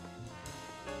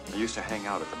I used to hang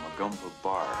out at the Magumba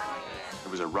Bar. It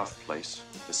was a rough place,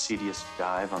 the seediest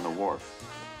dive on the wharf,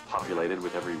 populated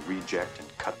with every reject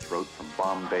and cutthroat from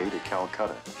Bombay to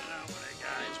Calcutta. It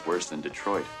was worse than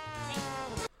Detroit.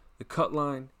 The Cut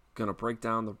Line, gonna break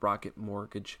down the Rocket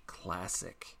Mortgage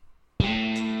Classic.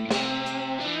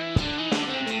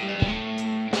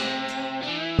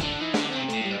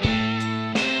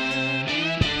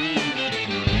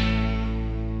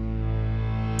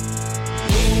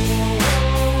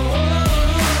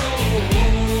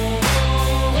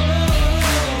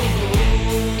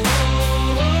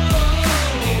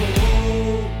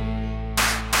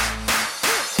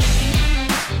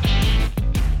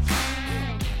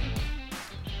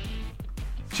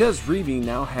 Chez Reavie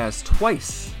now has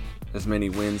twice as many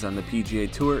wins on the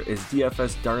PGA Tour as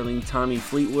DFS darling Tommy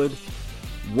Fleetwood,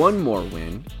 one more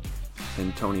win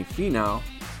than Tony Finau,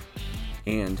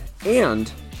 and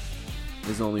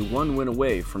is only one win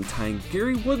away from tying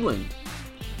Gary Woodland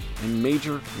in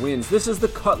major wins. This is the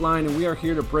Cut Line, and we are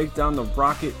here to break down the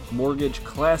Rocket Mortgage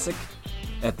Classic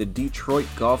at the Detroit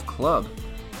Golf Club.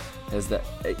 Has the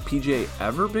PGA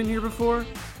ever been here before?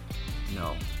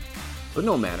 No. But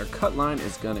no matter, Cut Line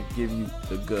is going to give you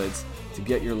the goods to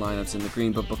get your lineups in the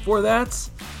green. But before that,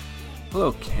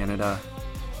 hello Canada,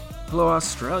 hello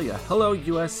Australia, hello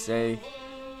USA,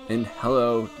 and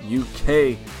hello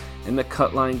UK. And the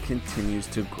Cut Line continues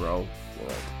to grow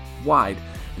worldwide.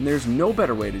 And there's no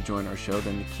better way to join our show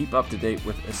than to keep up to date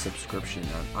with a subscription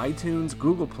on iTunes,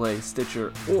 Google Play,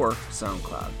 Stitcher, or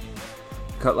SoundCloud.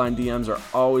 Cut Line DMs are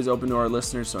always open to our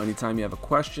listeners, so anytime you have a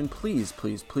question, please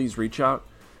reach out.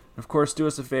 Of course, do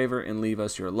us a favor and leave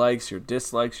us your likes, your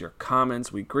dislikes, your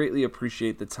comments. We greatly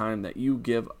appreciate the time that you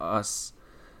give us,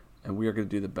 and we are going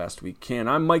to do the best we can.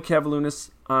 I'm Mike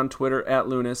Cavalunas on Twitter,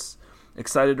 @Lunas.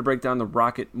 Excited to break down the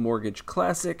Rocket Mortgage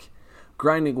Classic,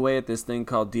 grinding away at this thing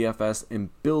called DFS and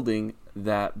building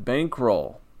that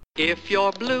bankroll. If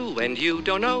you're blue and you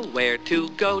don't know where to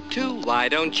go to, why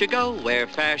don't you go where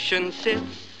fashion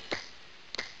sits?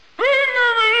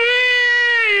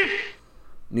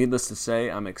 Needless to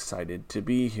say, I'm excited to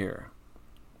be here.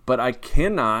 But I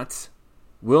cannot,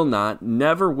 will not,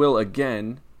 never will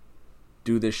again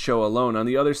do this show alone. On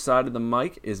the other side of the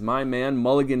mic is my man,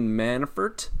 Mulligan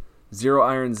Manafort, Zero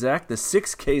Iron Zach, the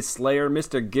 6K Slayer,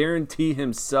 Mr. Guarantee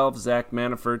himself, Zach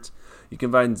Manafort. You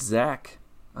can find Zach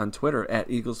on Twitter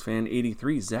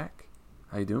 @EaglesFan83. Zach,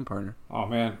 how you doing, partner? Oh,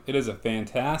 man, it is a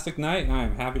fantastic night, and I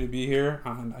am happy to be here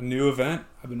on a new event.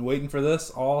 I've been waiting for this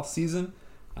all season.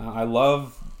 I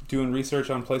love doing research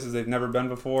on places they've never been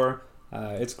before.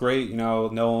 It's great,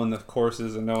 knowing the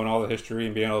courses and knowing all the history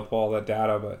and being able to pull all that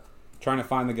data, but trying to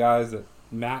find the guys that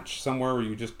match somewhere where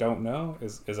you just don't know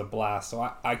is a blast. So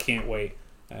I can't wait.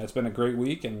 It's been a great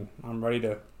week, and I'm ready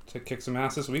to kick some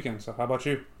ass this weekend. So how about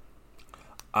you?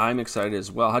 I'm excited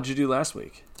as well. How'd you do last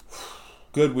week?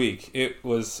 Good week. It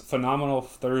was phenomenal.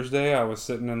 Thursday, I was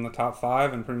sitting in the top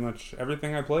 5 in pretty much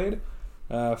everything I played.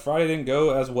 Friday didn't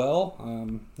go as well.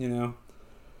 The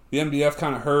MDF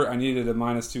kind of hurt. I needed a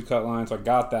 -2 cut line, so I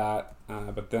got that.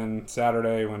 But then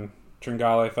Saturday, when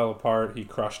Tringale fell apart, he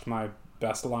crushed my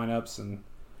best lineups, and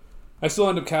I still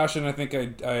end up cashing. I think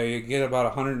I get about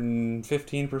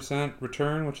 115%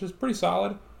 return, which is pretty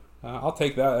solid. I'll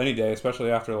take that any day,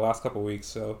 especially after the last couple weeks.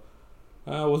 So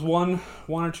I was one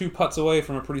or two putts away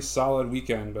from a pretty solid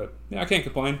weekend. But yeah, I can't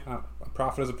complain. A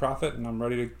profit is a profit, and I'm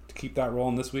ready to keep that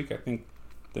rolling this week. I think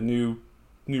the new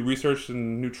research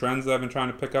and new trends that I've been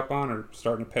trying to pick up on are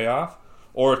starting to pay off,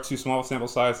 or too small a sample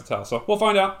size to tell. So we'll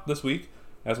find out this week,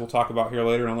 as we'll talk about here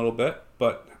later in a little bit.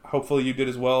 But hopefully you did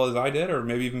as well as I did, or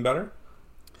maybe even better.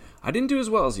 I didn't do as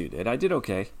well as you did. I did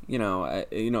okay.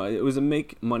 It was a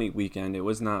make money weekend. It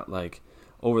was not like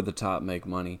over the top make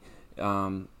money.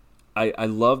 I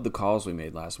loved the calls we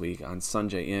made last week on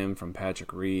Sanjay M from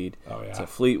Patrick Reed to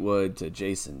Fleetwood to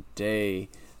Jason Day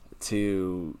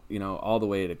to all the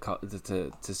way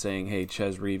to saying, hey,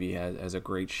 Chez Reavie has a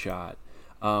great shot.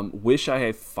 Wish I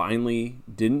had finally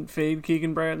didn't fade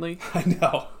Keegan Bradley. I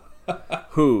know.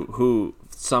 who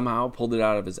somehow pulled it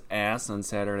out of his ass on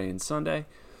Saturday and Sunday.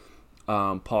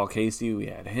 Paul Casey, we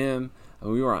had him.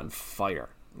 We were on fire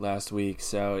last week,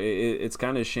 so it's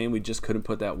kind of a shame we just couldn't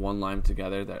put that one line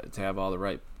together to have all the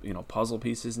right puzzle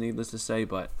pieces, needless to say.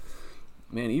 But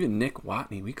man, even Nick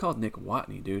Watney, we called Nick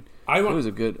Watney, dude. It was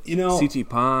a good CT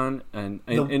Pond, and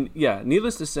yeah,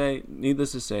 needless to say,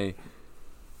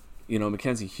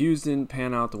 Mackenzie Hughes didn't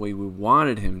pan out the way we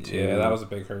wanted him to. Yeah, that was a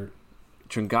big hurt.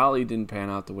 Tringali didn't pan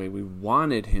out the way we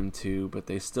wanted him to, but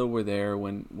they still were there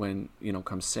when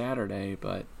come Saturday.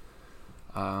 But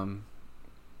I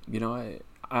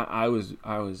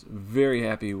was very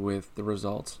happy with the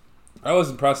results I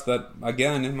was impressed that,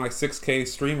 again, in my 6K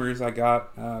streamers, I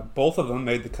got both of them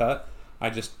made the cut. I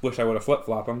just wish I would have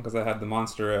flip-flopped them because I had the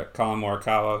monster at Colin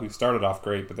Morikawa, who started off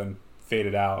great but then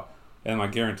faded out. And my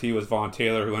guarantee was Vaughn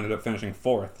Taylor, who ended up finishing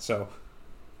 4th. So,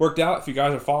 worked out. If you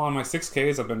guys are following my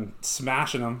 6Ks, I've been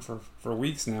smashing them for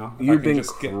weeks now. You've been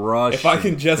crushing. If I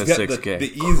can just get 6K.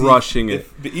 the easy, crushing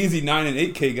it. The easy 9 and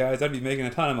 8K guys, I'd be making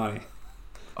a ton of money.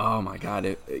 Oh my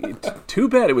god! Too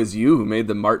bad it was you who made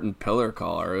the Martin Pillar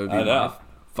call, or it would be my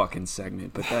fucking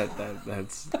segment. But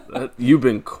that's you've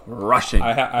been crushing.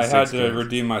 I had to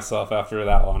redeem myself after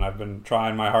that one. I've been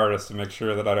trying my hardest to make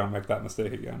sure that I don't make that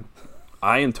mistake again.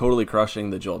 I am totally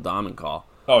crushing the Joel Dahman call.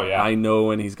 Oh yeah, I know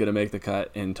when he's going to make the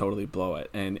cut and totally blow it,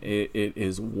 and it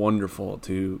is wonderful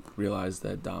to realize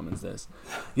that Dahman's this.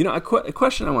 You know, a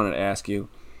question I wanted to ask you.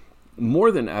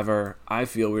 More than ever, I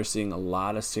feel we're seeing a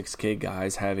lot of 6K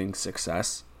guys having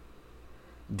success.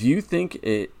 Do you think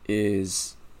it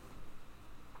is,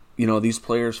 these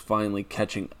players finally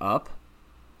catching up,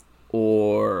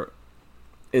 or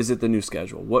is it the new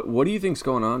schedule? What do you think's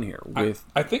going on here?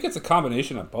 I think it's a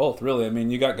combination of both, really. I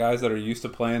mean, you got guys that are used to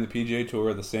playing the PGA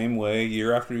Tour the same way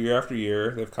year after year after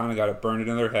year. They've kind of got it burned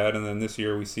into their head, and then this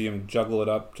year we see them juggle it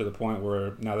up to the point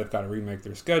where now they've got to remake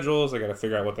their schedules. They got to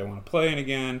figure out what they want to play in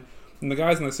again. And the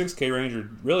guys in the 6K range are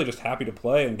really just happy to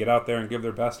play and get out there and give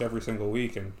their best every single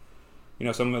week. And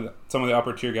some of the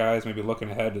upper tier guys maybe looking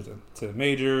ahead to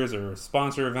majors or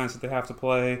sponsor events that they have to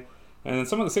play. And then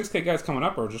some of the 6K guys coming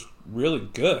up are just really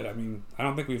good. I mean, I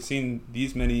don't think we've seen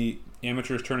these many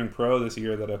amateurs turning pro this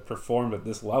year that have performed at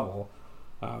this level.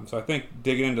 So I think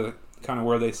digging into kind of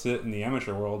where they sit in the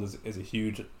amateur world is a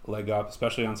huge leg up,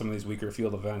 especially on some of these weaker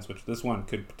field events, which this one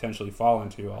could potentially fall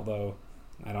into, although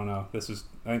I don't know. I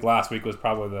think last week was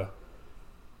probably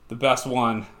the best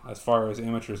one as far as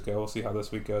amateurs go. We'll see how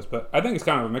this week goes. But I think it's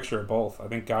kind of a mixture of both. I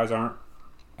think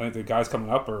the guys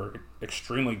coming up are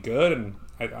extremely good, and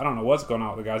I don't know what's going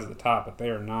on with the guys at the top, but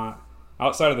they are not,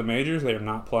 outside of the majors, they are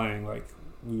not playing like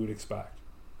we would expect.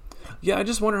 Yeah, I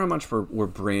just wonder how much we're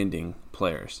branding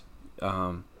players.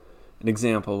 An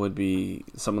example would be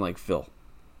someone like Phil,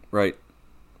 right?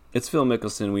 It's Phil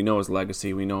Mickelson. We know his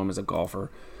legacy. We know him as a golfer.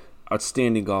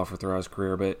 Outstanding golfer throughout his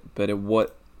career, but at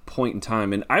what point in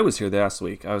time, and I was here last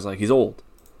week, I was like, he's old.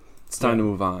 It's time to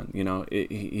move on.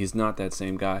 He's not that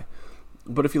same guy.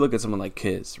 But if you look at someone like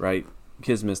Kiz, right?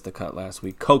 Kiz missed the cut last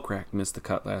week. Kokrak missed the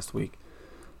cut last week.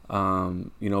 Peter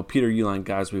Uihlein,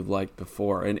 guys we've liked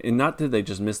before. And not that they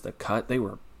just missed the cut, they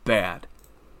were bad.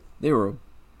 They were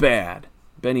bad.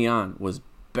 Benny On was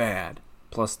bad.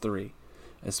 +3.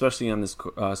 Especially on this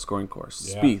scoring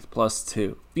course. Yeah. Spieth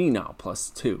 +2. Finau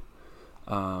 +2.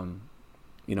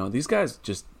 These guys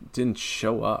just didn't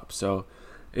show up. So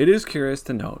it is curious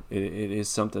to note. It is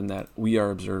something that we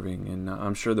are observing, and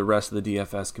I'm sure the rest of the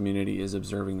DFS community is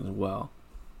observing as well.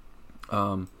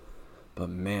 But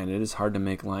man, it is hard to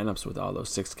make lineups with all those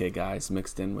 6K guys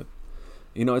mixed in with,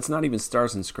 it's not even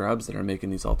stars and scrubs that are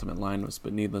making these ultimate lineups,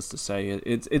 but needless to say,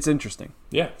 it's interesting.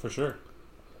 Yeah, for sure.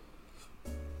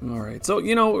 All right, so,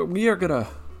 we are going to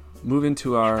move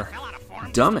into our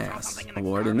Dumbass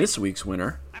Award, and this week's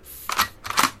winner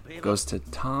goes to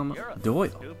Tom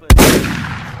Doyle.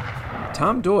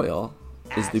 Tom Doyle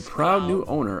is the proud new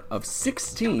owner of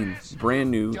 16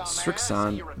 brand new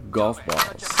Srixon golf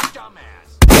balls.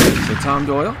 So Tom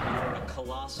Doyle,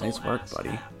 nice work,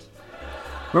 buddy.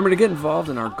 Remember to get involved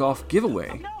in our golf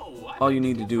giveaway. All you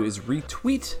need to do is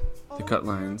retweet the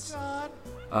Cutline's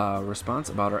response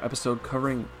about our episode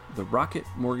covering the Rocket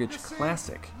Mortgage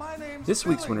Classic. This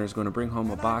week's winner is going to bring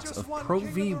home a box of Pro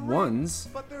V1s,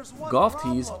 golf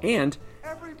tees, and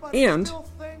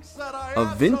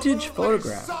a vintage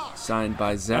photograph signed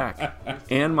by Zach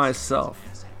and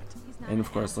myself. And of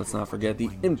course, let's not forget the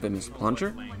infamous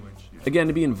plunger. Again,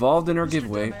 to be involved in our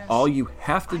giveaway, all you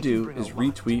have to do is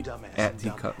retweet at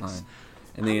 @TCutline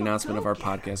and the announcement of our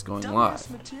podcast going live.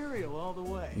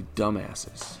 You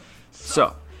dumbasses.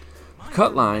 So,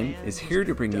 Cutline is here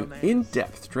to bring you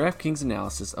in-depth DraftKings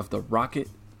analysis of the Rocket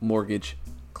Mortgage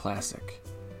Classic.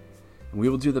 And we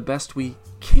will do the best we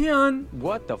can.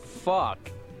 What the fuck?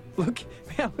 Look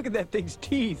at that thing's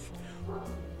teeth.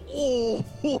 Oh,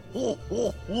 ho, ho,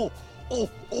 ho, ho. Oh,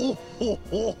 oh, ho,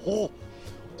 ho, ho.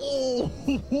 Oh,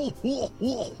 ho, ho,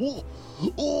 ho, ho.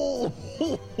 Oh,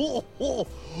 ho, ho, ho.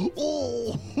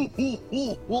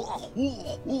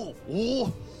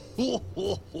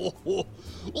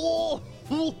 Oh,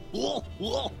 ho,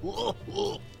 ho,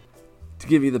 ho. To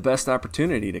give you the best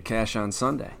opportunity to cash on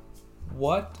Sunday.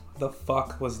 What the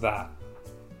fuck was that?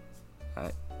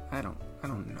 I don't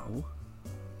know.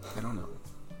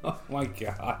 Oh my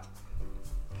god.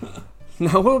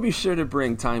 Now we'll be sure to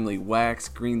bring timely wax,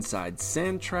 greenside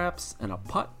sand traps, and a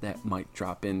putt that might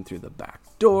drop in through the back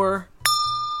door.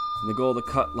 And the goal of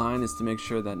the cut line is to make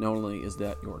sure that not only is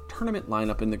that your tournament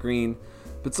lineup in the green,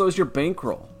 but so is your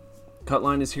bankroll. Cut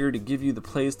line is here to give you the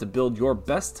plays to build your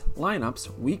best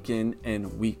lineups week in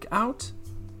and week out.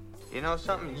 You know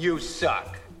something? You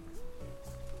suck.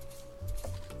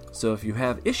 So if you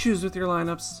have issues with your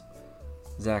lineups,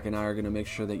 Zach and I are going to make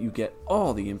sure that you get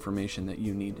all the information that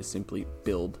you need to simply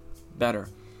build better.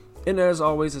 And as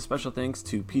always, a special thanks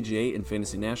to PGA and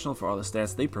Fantasy National for all the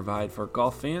stats they provide for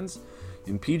golf fans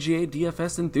and PGA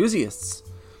DFS enthusiasts.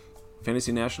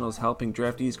 Fantasy National is helping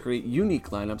draftees create unique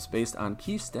lineups based on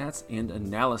key stats and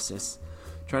analysis.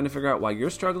 Trying to figure out why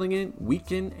you're struggling in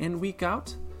and week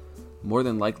out? More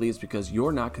than likely it's because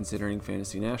you're not considering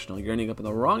Fantasy National. You're ending up on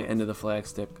the wrong end of the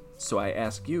flagstick, so I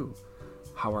ask you,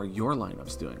 how are your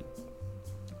lineups doing?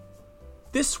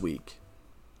 This week,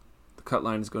 the Cut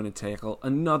Line is going to tackle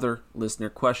another listener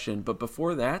question, but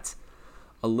before that,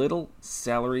 a little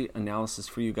salary analysis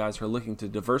for you guys who are looking to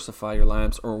diversify your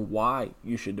lineups or why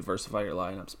you should diversify your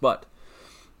lineups. But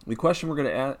the question we're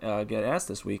going to get asked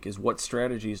this week is, what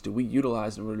strategies do we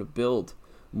utilize in order to build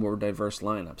more diverse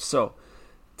lineups? So,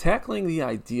 tackling the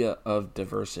idea of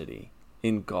diversity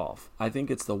in golf, I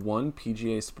think it's the one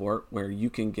PGA sport where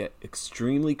you can get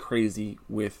extremely crazy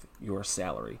with your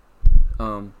salary.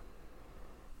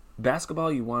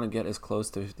 Basketball, you want to get as close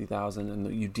to 50,000,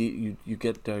 and you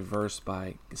get diverse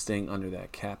by staying under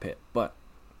that cap hit. But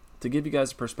to give you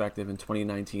guys a perspective in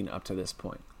 2019 up to this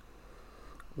point,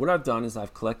 what I've done is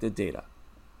I've collected data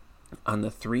on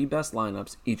the 3 best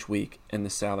lineups each week and the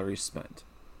salaries spent.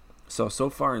 So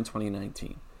far in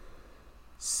 2019,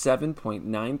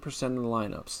 7.9% of the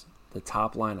lineups, the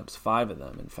top lineups, 5 of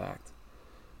them in fact,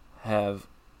 have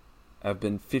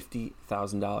been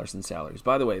 $50,000 in salaries.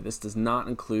 By the way, this does not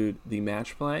include the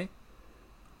match play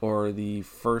or the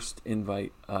first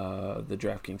invite, the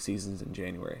DraftKings seasons in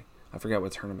January. I forget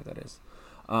what tournament that is.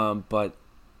 But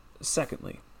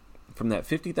secondly, from that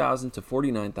 $50,000 to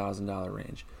 $49,000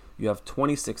 range, you have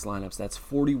 26 lineups. That's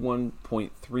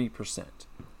 41.3%.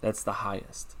 That's the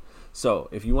highest. So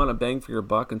if you want to bang for your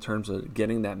buck in terms of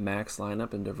getting that max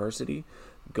lineup and diversity,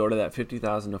 go to that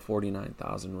 $50,000 to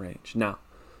 $49,000 range. Now,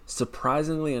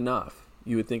 surprisingly enough,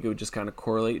 you would think it would just kind of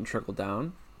correlate and trickle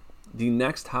down. The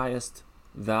next highest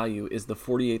value is the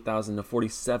 $48,000 to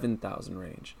 $47,000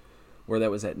 range, where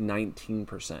that was at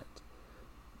 19%.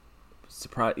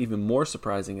 Even more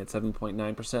surprising, at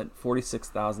 7.9%,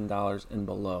 $46,000 and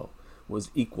below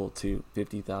was equal to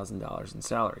 $50,000 in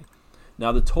salary.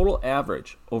 Now, the total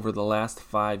average over the last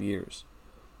 5 years,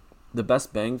 the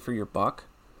best bang for your buck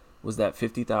was that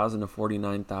 $50,000 to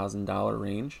 $49,000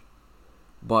 range.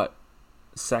 But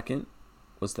second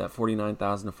was that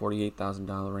 $49,000 to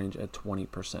 $48,000 range at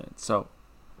 20%. So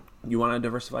you want to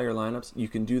diversify your lineups? You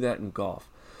can do that in golf,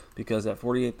 because at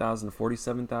 $48,000 to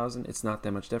 $47,000, it's not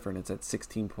that much different. It's at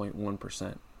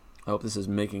 16.1%. I hope this is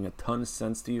making a ton of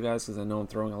sense to you guys, because I know I'm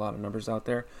throwing a lot of numbers out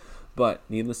there. But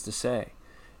needless to say,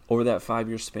 over that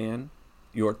 5-year span,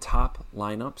 your top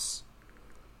lineups,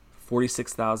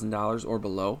 $46,000 or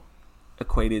below,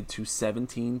 equated to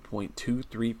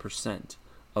 17.23%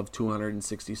 of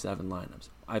 267 lineups.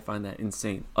 I find that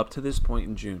insane up to this point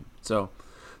in June. So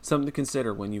something to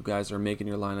consider when you guys are making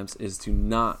your lineups is to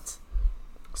not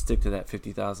stick to that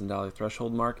 $50,000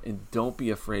 threshold mark, and don't be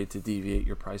afraid to deviate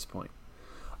your price point.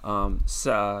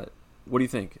 So what do you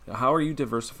think? How are you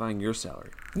diversifying your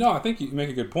salary? No, I think you make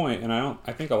a good point, and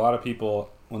I think a lot of people,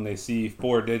 when they see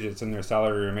 4 digits in their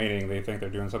salary remaining, they think they're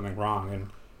doing something wrong. And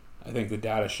I think the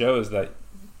data shows that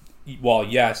while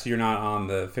yes, you're not on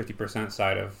the 50%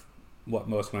 side of what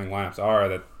most winning lineups are,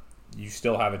 that you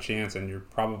still have a chance, and you're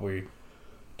probably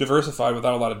diversified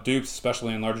without a lot of dupes,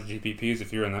 especially in larger GPPs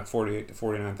if you're in that 48 to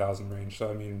 49,000 range. So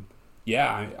I mean,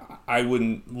 yeah, I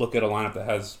wouldn't look at a lineup that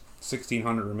has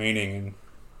 1,600 remaining and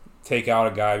take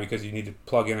out a guy because you need to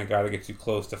plug in a guy that gets you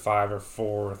close to $500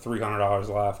 or $300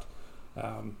 left.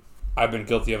 I've been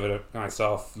guilty of it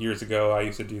myself years ago. I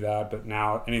used to do that, but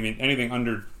now anything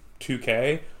under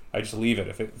 2K, I just leave it.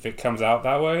 If it comes out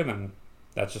that way, then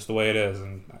that's just the way it is,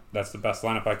 and that's the best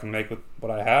lineup I can make with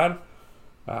what I had.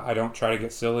 I don't try to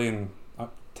get silly and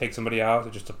take somebody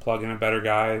out just to plug in a better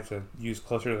guy to use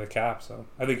closer to the cap. So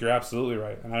I think you're absolutely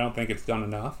right, and I don't think it's done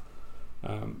enough.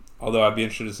 Although I'd be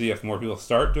interested to see if more people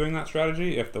start doing that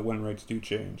strategy, if the win rates do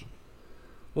change.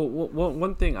 Well,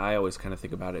 one thing I always kind of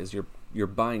think about it is you're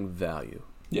buying value.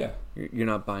 Yeah, you're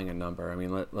not buying a number. I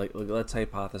mean, let's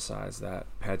hypothesize that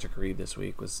Patrick Reed this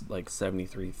week was like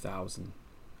 73,000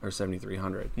 or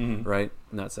 7,300, right?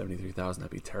 Not 73,000.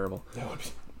 That'd be terrible. That would be.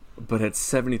 But at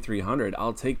 7,300,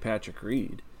 I'll take Patrick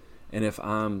Reed. And if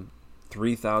I'm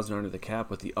 3,000 under the cap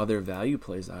with the other value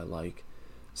plays I like,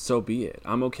 so be it.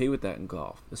 I'm okay with that in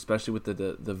golf, especially with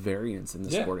the variance in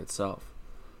the sport itself.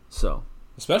 So,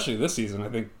 especially this season, I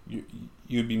think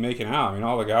you'd be making out. I mean,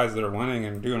 all the guys that are winning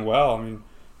and doing well, I mean,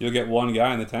 you'll get one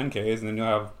guy in the 10Ks, and then you'll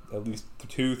have at least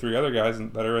 2-3 other guys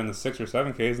that are in the 6 or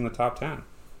 7Ks in the top 10.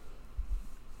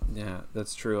 Yeah,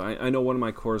 that's true. I know one of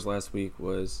my cores last week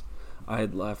was I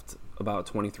had left about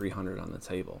 2,300 on the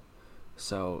table.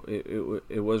 So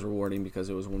it was rewarding because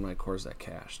it was one of my cores that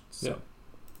cashed. So.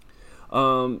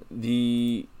 Yeah.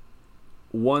 The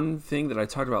one thing that I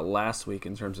talked about last week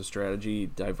in terms of strategy,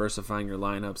 diversifying your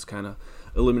lineups, kind of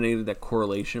eliminated that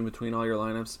correlation between all your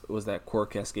lineups, was that core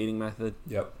cascading method.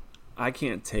 Yep. I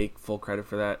can't take full credit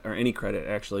for that, or any credit,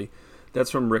 actually. That's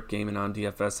from Rick Gaiman on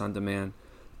DFS On Demand.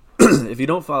 If you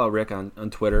don't follow Rick on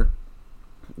Twitter,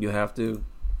 you have to.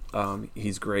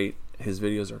 He's great. His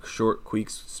videos are short, quick,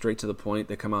 straight to the point.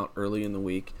 They come out early in the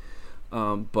week.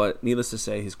 But needless to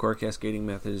say, his core cascading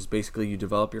method is basically you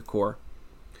develop your core.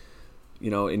 In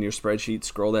your spreadsheet,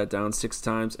 scroll that down 6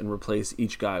 times and replace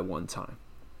each guy 1 time.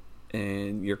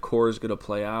 And your core is going to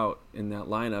play out in that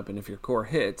lineup. And if your core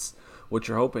hits, what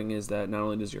you're hoping is that not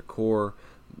only does your core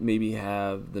maybe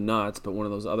have the nuts, but one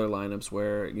of those other lineups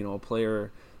where, a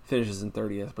player finishes in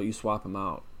 30th, but you swap him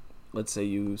out. Let's say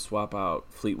you swap out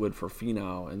Fleetwood for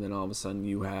Finau, and then all of a sudden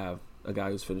you have a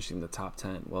guy who's finishing the top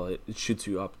 10. Well, it shoots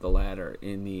you up the ladder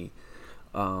in the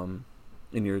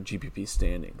in your GPP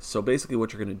standings. So basically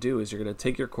what you're going to do is you're going to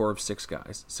take your core of 6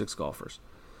 guys, 6 golfers,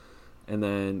 and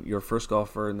then your first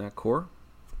golfer in that core,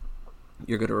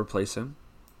 you're going to replace him,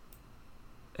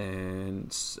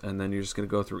 and then you're just going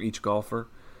to go through each golfer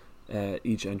at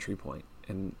each entry point.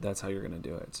 And that's how you're going to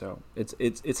do it. So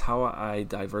it's how I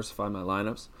diversify my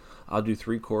lineups. I'll do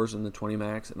 3 cores in the 20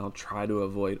 max, and I'll try to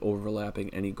avoid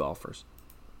overlapping any golfers.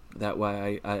 That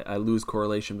way I lose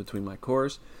correlation between my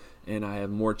cores, and I have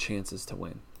more chances to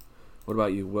win. What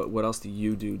about you? What else do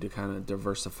you do to kind of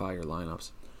diversify your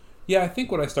lineups? Yeah, I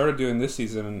think what I started doing this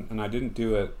season, and I didn't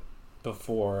do it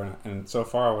before, and so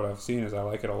far what I've seen is I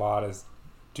like it a lot, is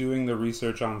doing the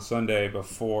research on Sunday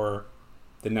before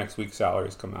the next week's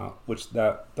salaries come out, which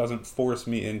that doesn't force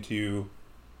me into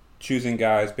choosing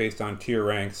guys based on tier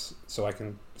ranks, so I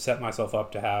can set myself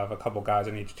up to have a couple guys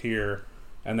in each tier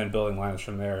and then building lineups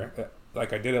from there.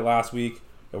 Like I did it last week.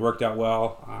 It worked out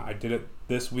well. I did it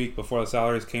this week before the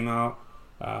salaries came out.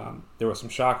 There were some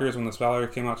shockers when the salary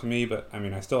came out to me, but I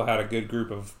mean, I still had a good group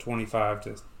of 25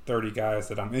 to 30 guys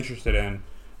that I'm interested in,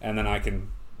 and then I can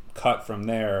cut from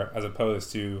there as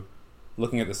opposed to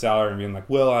looking at the salary and being like,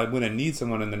 well, I'm going to need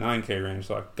someone in the 9K range,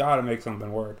 so I've got to make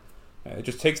something work. It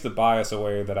just takes the bias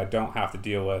away that I don't have to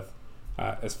deal with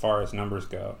as far as numbers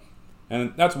go.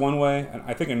 And that's one way. And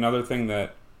I think another thing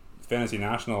that Fantasy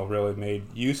National really made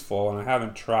useful, and I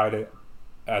haven't tried it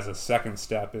as a second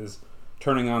step, is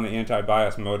turning on the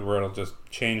anti-bias mode where it'll just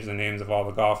change the names of all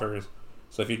the golfers.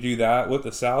 So if you do that with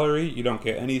the salary, you don't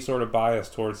get any sort of bias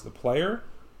towards the player.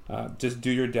 Just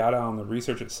do your data on the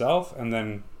research itself, and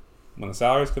then when the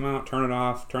salaries come out, turn it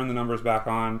off, turn the numbers back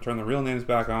on, turn the real names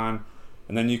back on,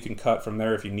 and then you can cut from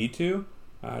there if you need to.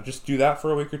 Just do that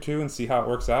for a week or two and see how it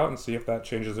works out and see if that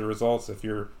changes the results. If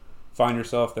you find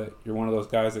yourself that you're one of those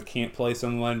guys that can't play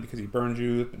someone because he burned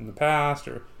you in the past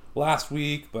or last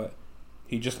week, but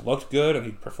he just looked good and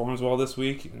he performs well this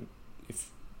week, and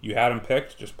if you had him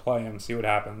picked, just play him and see what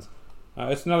happens.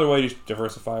 It's another way to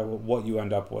diversify what you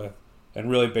end up with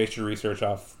and really base your research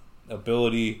off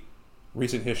ability,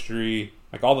 recent history,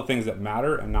 like all the things that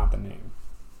matter, and not the name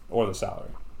or the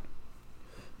salary.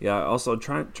 Yeah, also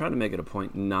try to make it a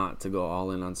point not to go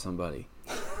all in on somebody.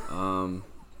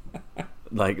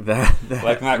 Like that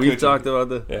like Matt we've Kuchar. talked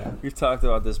about Yeah. We've talked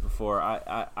about this before.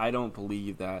 I don't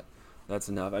believe that that's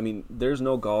enough. I mean, there's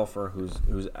no golfer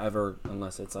who's ever,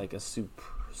 unless it's like a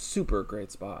super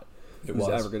great spot, who's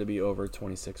ever going to be over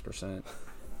 26%.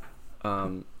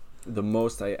 The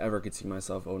most I ever could see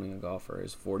myself owning a golfer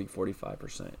is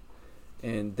 40-45%.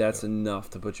 And that's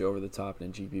enough to put you over the top in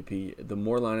a GPP. The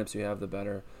more lineups you have, the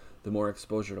better. The more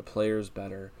exposure to players,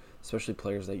 better, especially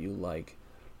players that you like.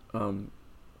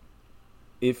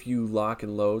 If you lock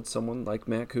and load someone like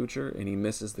Matt Kuchar and he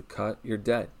misses the cut, you're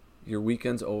dead. Your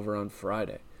weekend's over on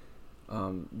Friday.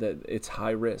 That it's high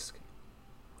risk.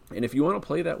 And if you want to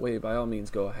play that way, by all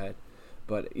means, go ahead.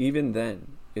 But even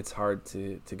then, it's hard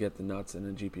to get the nuts in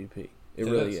a GPP. It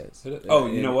really is. Oh,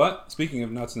 you know what? Speaking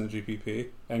of nuts in the GPP,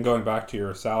 and going back to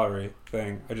your salary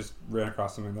thing, I just ran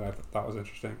across something that I thought was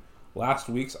interesting. Last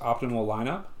week's optimal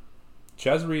lineup: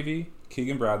 Ches Reavie,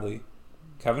 Keegan Bradley,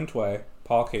 Kevin Tway,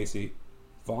 Paul Casey,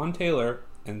 Vaughn Taylor,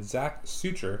 and Zach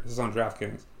Sucher. This is on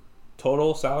DraftKings.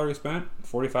 Total salary spent,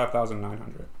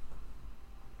 $45,900.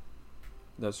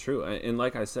 That's true. And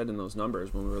like I said in those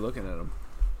numbers when we were looking at them,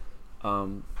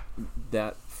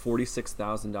 that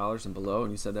 $46,000 and below,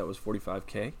 and you said that was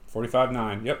 $45K?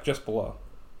 $45,900. Yep, just below.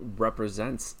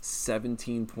 Represents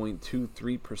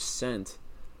 17.23%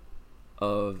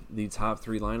 of the top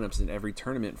 3 lineups in every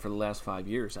tournament for the last 5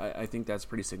 years. I think that's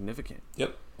pretty significant.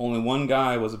 Yep. Only one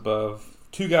guy was above,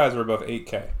 2 guys were above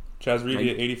 8K. Chaz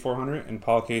Reavie at 8,400 and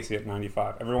Paul Casey at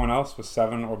 95. Everyone else was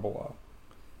 7 or below.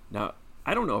 Now,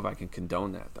 I don't know if I can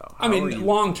condone that, though.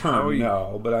 Long term,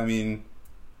 no. But I mean...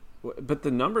 But the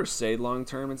numbers say long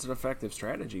term it's an effective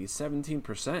strategy.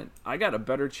 17%. I got a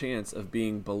better chance of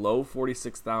being below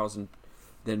 46,000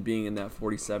 than being in that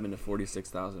 47 to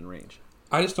 46,000 range.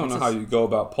 I just don't know how you go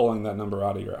about pulling that number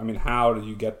out of your... I mean, how do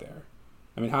you get there?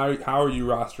 I mean, how are you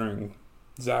rostering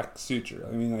Zach Sucher?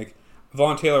 I mean, like,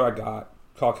 Vaughn Taylor I got,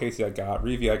 Paul Casey I got,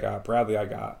 Reavie I got, Bradley I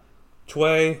got.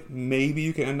 Tway, maybe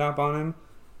you can end up on him.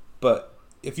 But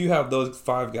if you have those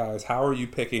 5 guys, how are you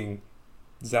picking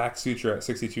Zach Sucher at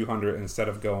 6,200 instead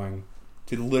of going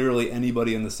to literally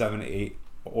anybody in the 7, 8,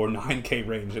 or 9K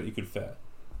range that you could fit?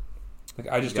 Like,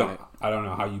 I don't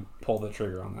know how you pull the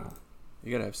trigger on that.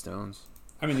 You gotta have stones.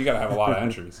 I mean, you got to have a lot of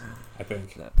entries, I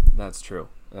think. That's true.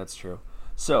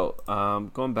 So,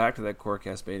 going back to that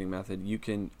Corecast baiting method, you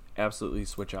can absolutely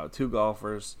switch out 2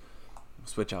 golfers,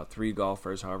 switch out 3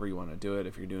 golfers, however you want to do it.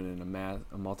 If you're doing it in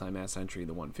a multi-mass entry,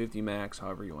 the 150 max,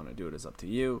 however you want to do it is up to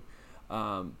you.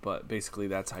 But basically,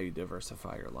 that's how you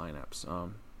diversify your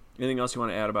lineups. Anything else you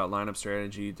want to add about lineup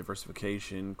strategy,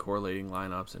 diversification, correlating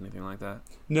lineups, anything like that?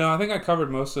 No, I think I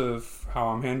covered most of how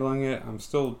I'm handling it. I'm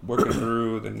still working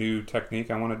through the new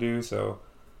technique I want to do, so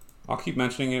I'll keep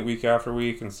mentioning it week after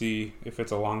week and see if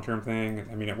it's a long-term thing.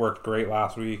 I mean, it worked great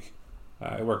last week.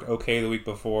 It worked okay the week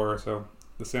before, so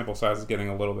the sample size is getting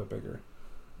a little bit bigger.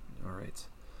 All right.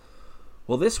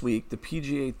 Well, this week, the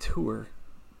PGA Tour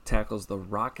tackles the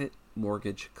Rocket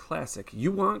Mortgage Classic.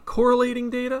 You want correlating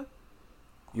data?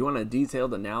 You want a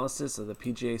detailed analysis of the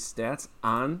PGA stats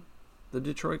on the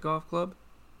Detroit Golf Club?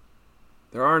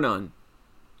 There are none.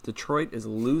 Detroit is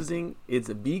losing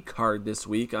its B card this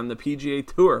week on the PGA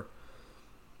Tour.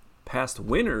 Past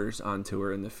winners on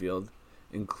tour in the field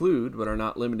include, but are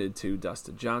not limited to,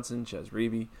 Dustin Johnson, Chaz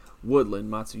Reavie,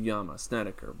 Woodland, Matsuyama,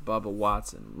 Snedeker, Bubba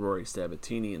Watson, Rory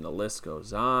Sabatini, and the list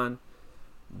goes on.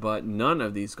 But none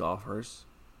of these golfers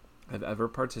have ever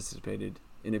participated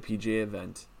in a PGA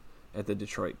event at the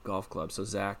Detroit Golf Club. So,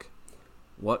 Zach,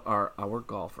 what are our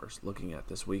golfers looking at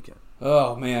this weekend?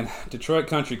 Oh, man. Detroit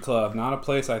Country Club. Not a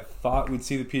place I thought we'd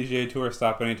see the PGA Tour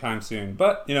stop anytime soon.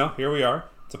 But, here we are.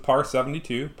 It's a par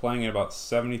 72, playing at about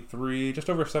just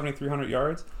over 7,300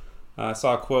 yards. I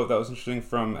saw a quote that was interesting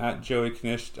from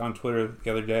 @JoeyKnish on Twitter the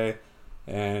other day.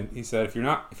 And he said,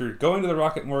 if you're going to the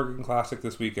Rocket Mortgage Classic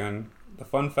this weekend, the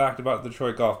fun fact about the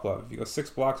Detroit Golf Club, if you go 6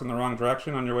 blocks in the wrong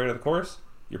direction on your way to the course,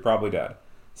 you're probably dead.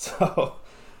 So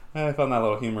I found that a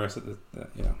little humorous.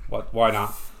 Why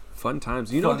not? Fun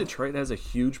times. You know Detroit has a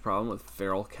huge problem with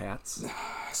feral cats?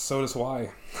 So does Hawaii.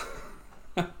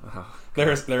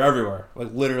 They're everywhere.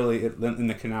 Like, literally, in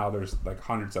the canal, there's like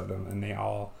hundreds of them, and they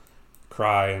all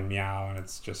cry and meow, and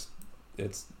it's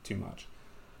too much.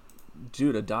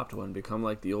 Dude, adopt one. Become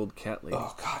like the old cat lady.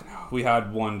 Oh, God, no. We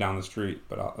had one down the street,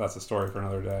 but that's a story for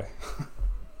another day.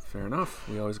 Fair enough.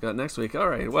 We always got next week. All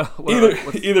right. Well,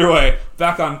 either way,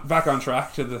 back on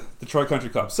track to the Detroit Country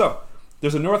Club. So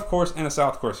there's a north course and a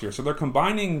south course here. So they're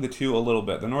combining the two a little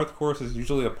bit. The north course is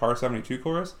usually a par 72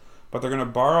 course, but they're going to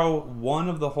borrow one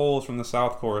of the holes from the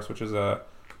south course, which is a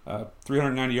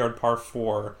 390-yard par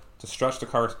 4, to stretch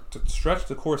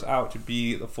the course out to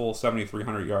be the full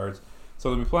 7,300 yards. So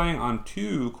they'll be playing on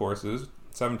 2 courses,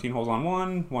 17 holes on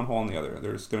one hole on the other.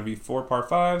 There's going to be 4 par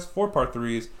 5s, 4 par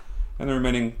 3s, and the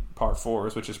remaining par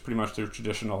 4s, which is pretty much their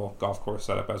traditional golf course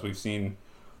setup as we've seen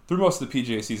through most of the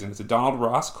PGA season. It's a Donald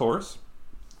Ross course.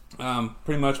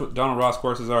 Pretty much what Donald Ross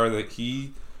courses are, that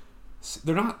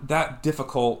they're not that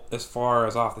difficult as far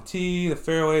as off the tee, the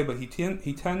fairway, but he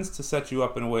tends to set you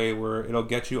up in a way where it'll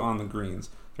get you on the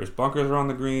greens. There's bunkers around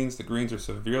the greens are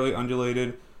severely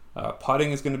undulated.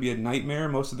 Putting is going to be a nightmare.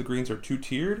 Most of the greens are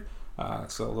 2-tiered,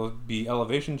 so there'll be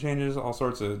elevation changes, all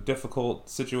sorts of difficult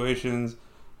situations.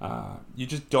 You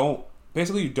don't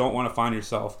want to find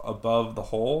yourself above the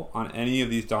hole on any of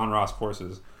these Don Ross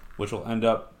courses, which will end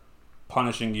up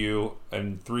punishing you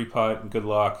and 3-putt and good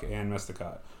luck and miss the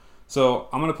cut. So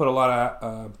I'm going to put a lot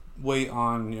of weight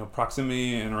on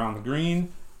proximity and around the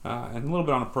green, and a little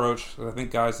bit on approach. I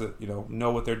think guys that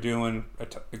know what they're doing,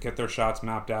 get their shots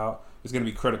mapped out, is going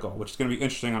to be critical, which is going to be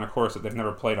interesting on a course that they've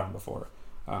never played on before.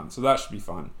 So that should be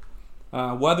fun.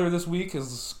 Weather this week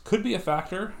could be a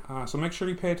factor, so make sure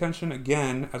you pay attention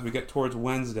again as we get towards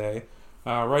Wednesday.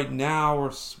 Right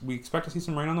now, we expect to see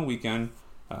some rain on the weekend.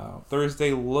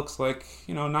 Thursday looks like,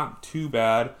 not too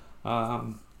bad.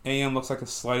 AM looks like a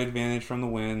slight advantage from the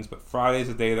winds, but Friday's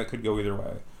a day that could go either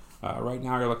way. Right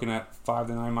now, you're looking at 5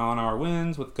 to 9 mile an hour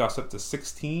winds with gusts up to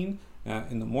 16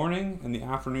 in the morning. In the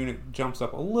afternoon, it jumps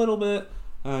up a little bit,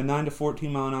 9 to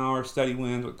 14 mile an hour steady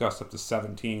winds with gusts up to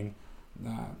 17.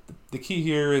 The key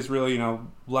here is really,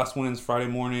 less winds Friday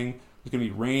morning. There's going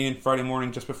to be rain Friday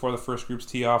morning just before the first groups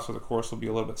tee off, so the course will be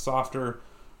a little bit softer.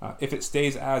 If it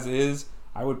stays as is,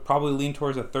 I would probably lean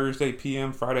towards a Thursday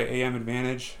PM, Friday AM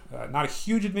advantage. Not a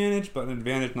huge advantage, but an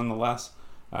advantage nonetheless.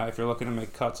 If you're looking to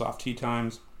make cuts off tee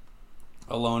times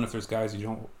alone, if there's guys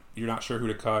you're not sure who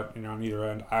to cut, on either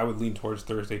end, I would lean towards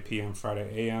Thursday PM,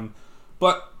 Friday AM.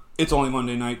 But it's only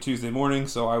Monday night, Tuesday morning,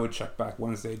 so I would check back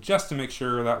Wednesday just to make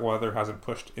sure that weather hasn't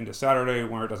pushed into Saturday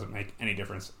where it doesn't make any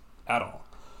difference at all.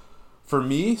 For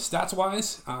me,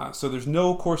 stats-wise, so there's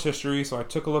no course history, so I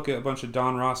took a look at a bunch of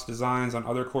Don Ross designs on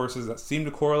other courses that seem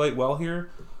to correlate well here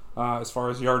as far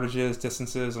as yardages,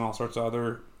 distances, and all sorts of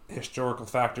other historical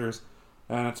factors.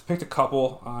 And I picked a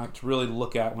couple to really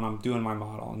look at when I'm doing my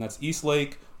model, and that's East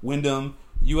Lake, Wyndham,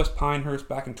 U.S. Pinehurst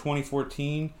back in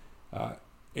 2014,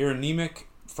 Aaron Nemec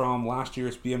from last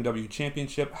year's BMW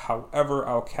Championship. However,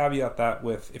 I'll caveat that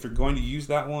with, if you're going to use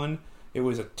that one, it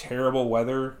was a terrible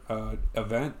weather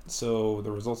event, so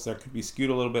the results there could be skewed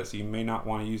a little bit, so you may not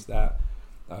want to use that.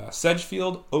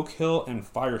 Sedgefield, Oak Hill, and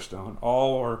Firestone,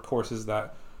 all are courses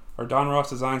that are Don Ross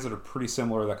designs that are pretty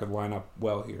similar that could line up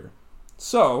well here.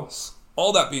 So,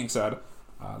 all that being said,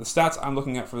 the stats I'm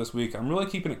looking at for this week, I'm really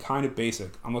keeping it kind of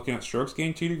basic. I'm looking at strokes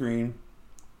gained tee to green,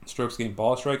 strokes gained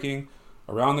ball striking,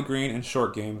 around the green, and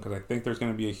short game, because I think there's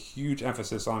going to be a huge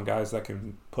emphasis on guys that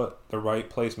can put the right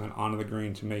placement onto the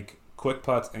green to make quick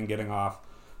putts and getting off.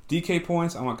 DK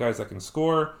points, I want guys that can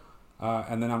score.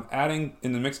 And then I'm adding,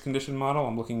 in the mixed condition model,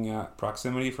 I'm looking at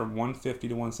proximity from 150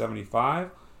 to 175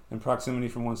 and proximity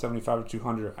from 175 to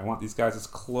 200. I want these guys as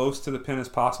close to the pin as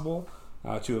possible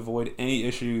to avoid any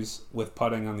issues with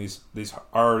putting on these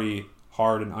already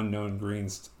hard and unknown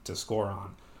greens to score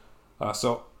on.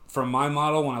 So from my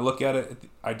model, when I look at it,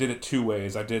 I did it two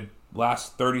ways. I did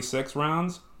last 36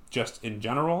 rounds just in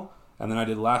general, and then I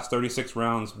did last 36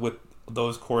 rounds with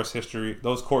those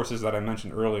courses that I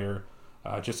mentioned earlier,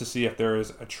 just to see if there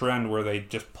is a trend where they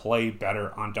just play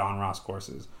better on Don Ross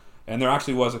courses. And there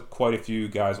actually was quite a few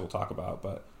guys we'll talk about,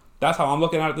 but that's how I'm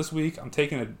looking at it this week. I'm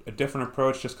taking a different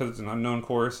approach just because it's an unknown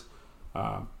course,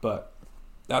 but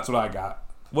that's what I got.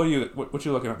 What you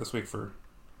looking at this week for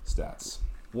stats?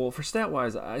 Well, for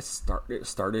stat-wise, I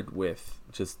started with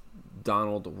just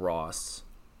Donald Ross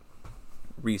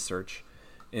research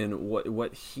and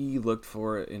what he looked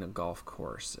for in a golf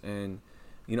course. And,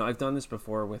 I've done this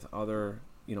before with other,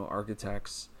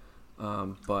 architects,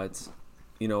 but,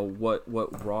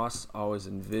 what Ross always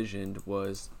envisioned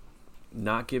was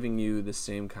not giving you the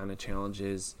same kind of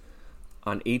challenges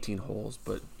on 18 holes,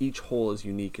 but each hole is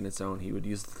unique in its own. He would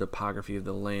use the topography of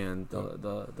the land,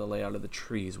 the layout of the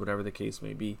trees, whatever the case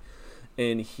may be.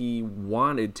 And he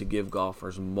wanted to give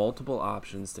golfers multiple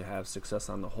options to have success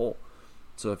on the hole.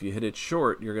 So if you hit it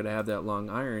short, you're going to have that long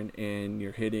iron, and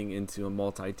you're hitting into a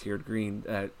multi-tiered green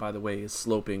that, by the way, is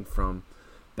sloping from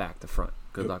back to front.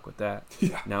 Good luck with that.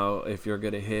 Yeah. Now, if you're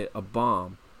going to hit a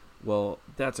bomb, well,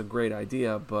 that's a great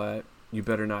idea, but you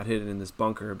better not hit it in this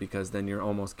bunker, because then you're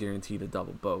almost guaranteed a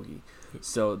double bogey.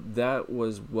 So that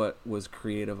was what was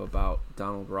creative about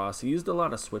Donald Ross. He used a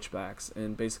lot of switchbacks,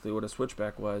 and basically what a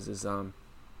switchback was is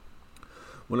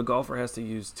when a golfer has to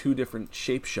use two different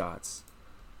shape shots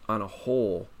on a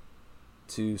hole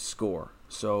to score.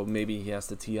 So maybe he has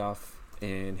to tee off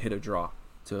and hit a draw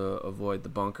to avoid the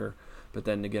bunker, but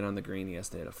then to get on the green he has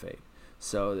to hit a fade.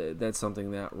 So that's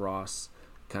something that Ross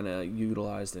kind of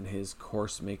utilized in his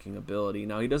course making ability.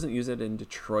 Now he doesn't use it in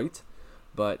Detroit,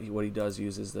 but what he does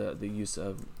use is the use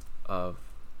of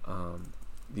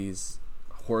these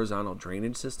horizontal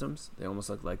drainage systems. They almost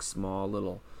look like small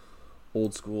little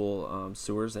old school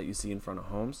sewers that you see in front of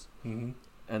homes. Mm-hmm.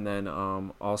 And then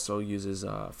also uses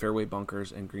fairway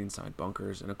bunkers and greenside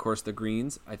bunkers. And of course the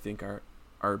greens, I think,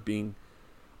 are being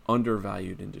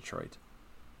undervalued in Detroit.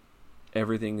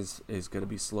 Everything is going to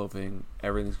be sloping.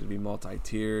 Everything's going to be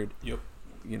multi-tiered. Yep.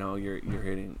 You're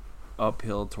hitting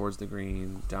uphill towards the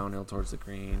green, downhill towards the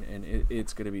green, and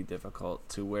it's going to be difficult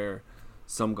to where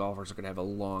some golfers are going to have a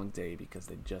long day because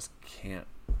they just can't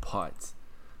putt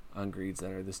on greens that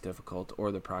are this difficult,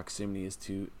 or the proximity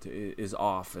is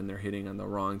off and they're hitting on the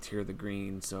wrong tier of the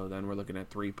green. So then we're looking at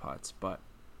 3 putts. But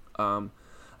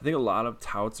I think a lot of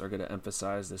touts are going to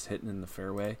emphasize this hitting in the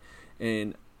fairway,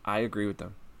 and I agree with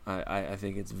them. I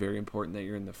think it's very important that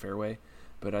you're in the fairway,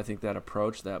 but I think that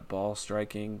approach, that ball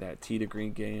striking, that tee to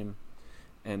green game,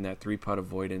 and that 3-putt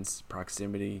avoidance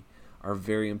proximity are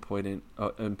very important.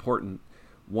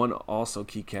 One also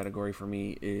key category for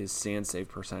me is sand save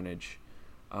percentage.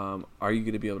 Are you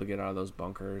going to be able to get out of those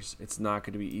bunkers? It's not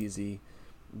going to be easy.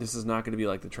 This is not going to be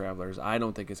like the Travelers. I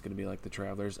don't think it's going to be like the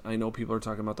Travelers. I know people are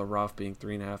talking about the rough being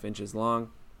 3.5 inches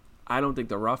long. I don't think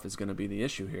the rough is going to be the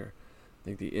issue here. I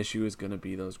think the issue is going to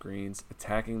be those greens,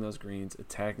 attacking those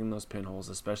pinholes,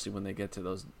 especially when they get to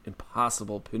those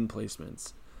impossible pin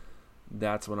placements.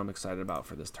 That's what I'm excited about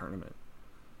for this tournament.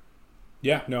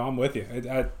 Yeah, no, I'm with you.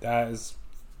 That is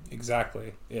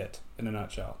exactly it in a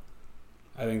nutshell.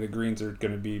 I think the greens are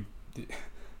going to be...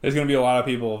 There's going to be a lot of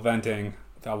people venting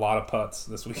a lot of putts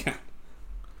this weekend.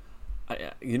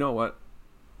 You know what?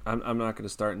 I'm not going to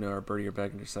start into our Birdie or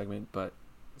Beckner segment, but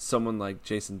someone like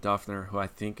Jason Duffner, who I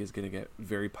think is going to get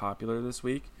very popular this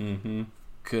week,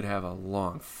 could have a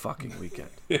long fucking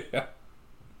weekend. Yeah.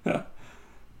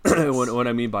 What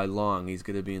I mean by long, he's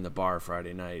going to be in the bar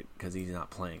Friday night because he's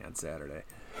not playing on Saturday.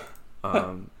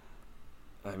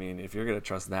 I mean, if you're going to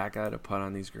trust that guy to putt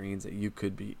on these greens, that you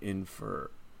could be in for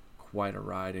quite a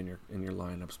ride in your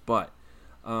lineups. But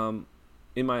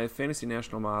in my fantasy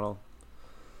national model,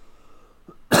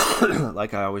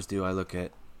 like I always do, I look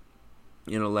at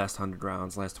last 100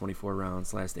 rounds, last 24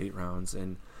 rounds, last 8 rounds,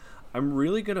 and I'm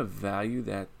really going to value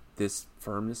that this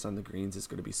firmness on the greens is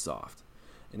going to be soft.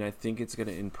 And I think it's going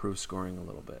to improve scoring a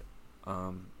little bit.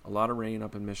 A lot of rain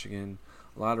up in Michigan,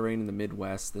 a lot of rain in the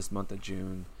Midwest this month of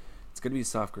June. It's going to be a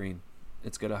soft green.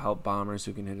 It's going to help bombers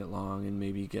who can hit it long and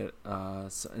maybe get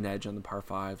an edge on the par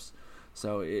 5s.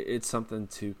 So it's something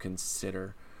to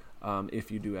consider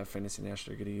if you do have Fantasy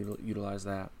National. You're going to utilize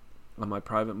that. On my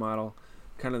private model,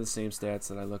 kind of the same stats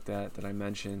that I looked at, that I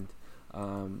mentioned,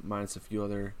 minus a few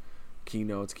other key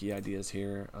notes, key ideas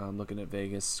here. Looking at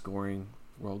Vegas, scoring,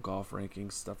 world golf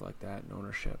rankings, stuff like that, and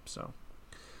ownership. So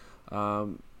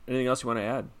anything else you want to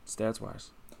add,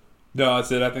 stats-wise? No,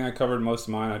 that's it. I think I covered most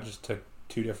of mine. I just took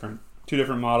two different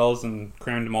models and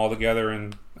crammed them all together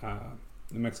in the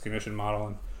mixed condition model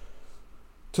and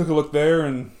took a look there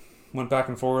and went back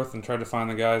and forth and tried to find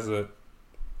the guys that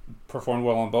performed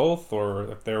well on both, or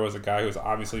if there was a guy who was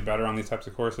obviously better on these types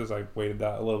of courses, I weighted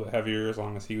that a little bit heavier as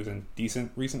long as he was in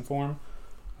decent recent form.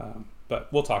 But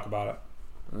we'll talk about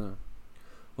it.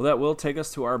 Well, that will take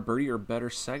us to our Birdie or Better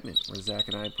segment, where Zach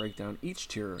and I break down each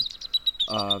tier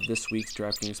of this week's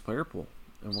DraftKings player pool.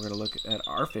 And we're going to look at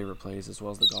our favorite plays as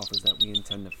well as the golfers that we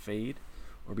intend to fade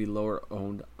or be lower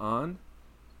owned on.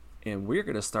 And we're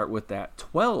going to start with that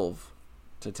 12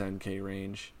 to 10K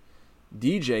range.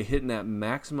 DJ hitting that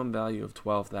maximum value of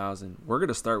 12,000. We're going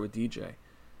to start with DJ.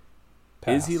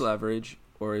 Pass. Is he leverage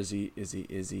or is he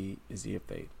a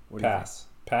fade? What Pass.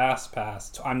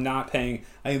 Pass. I am not paying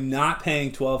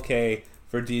 12K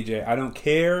for DJ. I don't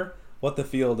care what the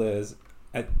field is.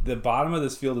 At the bottom of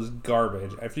this field is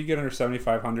garbage. If you get under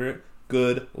 7,500,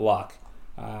 good luck.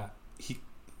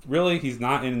 He's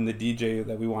not in the DJ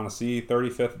that we want to see.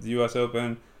 35th at the U.S.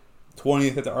 Open,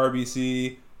 20th at the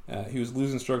RBC. He was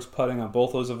losing strokes putting on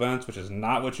both those events, which is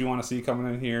not what you want to see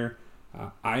coming in here.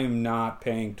 I am not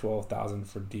paying $12,000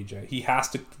 for DJ. He has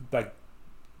to,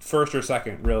 first or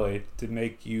second, really, to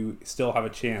make you still have a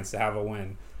chance to have a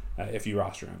win if you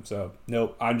roster him. So,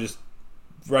 nope, I'm just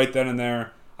right then and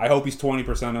there. I hope he's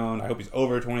 20% owned. I hope he's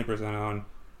over 20% owned.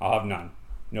 I'll have none.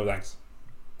 No thanks.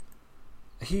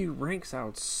 He ranks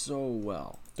out so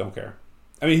well. Don't care.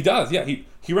 I mean, he does. Yeah,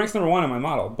 he ranks number 1 in my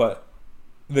model, but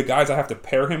the guys I have to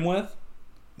pair him with,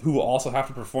 who also have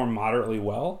to perform moderately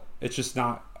well, it's just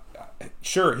not.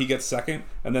 Sure, he gets second,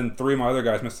 and then 3 of my other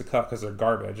guys miss the cut because they're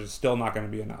garbage. It's still not going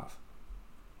to be enough.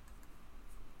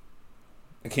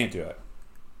 I can't do it.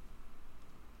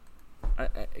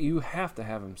 You have to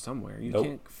have him somewhere. You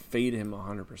can't fade him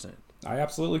 100%. I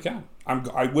absolutely can.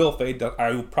 I will fade.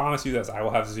 I will promise you this. I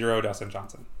will have 0 Dustin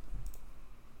Johnson.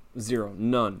 0.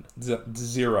 None.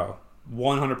 0.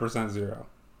 100% 0.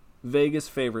 Vegas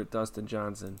favorite Dustin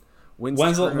Johnson. When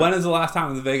is the last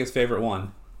time the Vegas favorite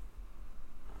won?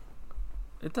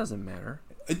 It doesn't matter.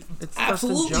 It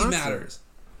absolutely matters.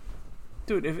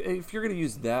 Dude, if you're going to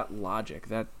use that logic,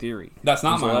 that theory. That's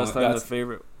not my last time the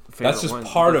favorite that's just won.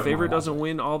 part of the favorite my doesn't logic.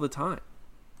 win all the time.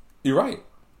 You're right.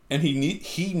 And he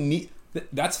need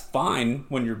that's fine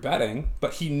when you're betting,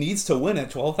 but he needs to win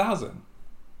at 12,000.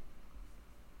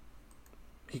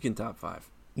 He can top 5.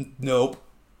 Nope.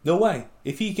 No way.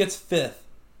 If he gets 5th,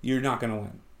 you're not going to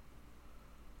win.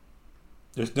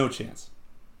 There's no chance.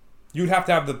 You'd have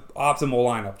to have the optimal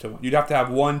lineup to win. You'd have to have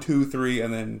 1, 2, 3,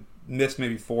 and then miss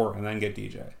maybe 4, and then get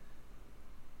DJ.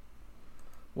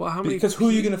 Well, how many? Because who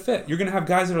are you going to fit? You're going to have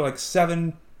guys that are like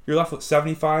 7. You're left with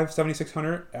 75,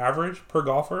 7,600 average per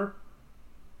golfer.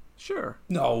 Sure.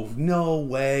 No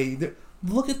way.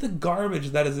 Look at the garbage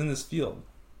that is in this field.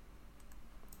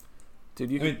 Dude,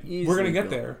 we're going to get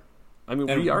there.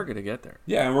 We are going to get there.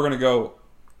 Yeah, and we're going to go.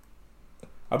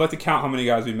 I'd like to count how many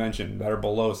guys we mentioned that are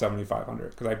below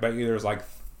 7,500, because I bet you there's like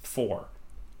 4.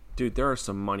 Dude, there are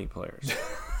some money players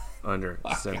under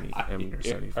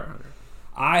 7,500.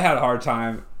 I had a hard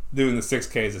time doing the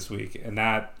 6Ks this week, and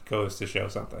that goes to show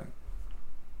something.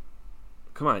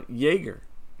 Come on, Jaeger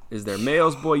is there.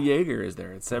 Mayo's boy Jaeger is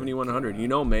there at 7,100. You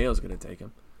know Mayo's going to take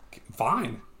him.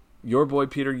 Fine. Your boy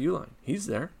Peter Uihlein, he's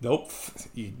there. Nope.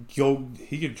 He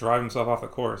could drive himself off the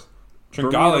course.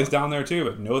 Tringale's down there too,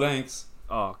 but no thanks.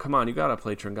 Oh, come on. You got to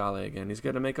play Tringale again. He's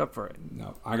going to make up for it.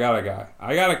 No, I got a guy.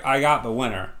 I got the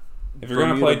winner. If you're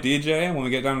going to play DJ, when we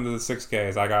get down to the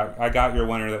 6Ks, I got your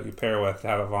winner that you pair with to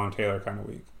have a Von Taylor kind of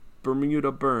week.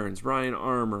 Bermuda Burns, Ryan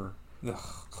Armour.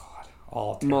 Oh, God.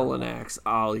 All terrible. Mullinax,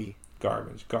 Ollie.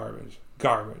 Garbage.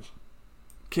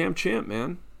 Cam Champ,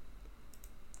 man.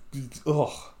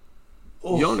 Ugh.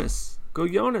 Jonas. Go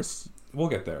Jonas. We'll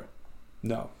get there.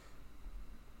 No.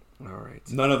 All right.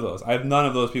 None of those. I have none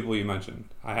of those people you mentioned.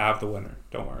 I have the winner.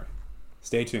 Don't worry.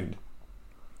 Stay tuned.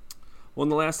 Well, in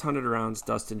the last 100 rounds,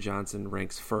 Dustin Johnson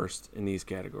ranks first in these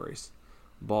categories.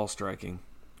 Ball striking,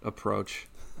 approach,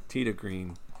 tee to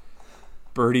green,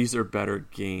 birdies or better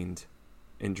gained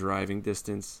in driving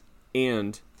distance,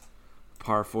 and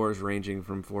par 4s ranging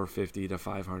from 450 to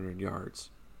 500 yards.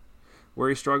 Where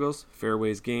he struggles,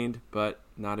 fairways gained, but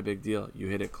not a big deal. You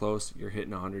hit it close, you're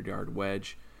hitting a 100-yard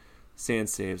wedge. Sand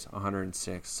saves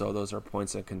 106. So those are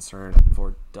points of concern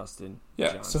for Dustin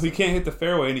Johnson. So he can't hit the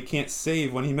fairway and he can't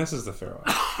save when he misses the fairway.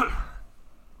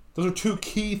 Those are two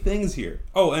key things here.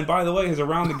 Oh, and by the way, his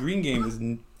around the green game is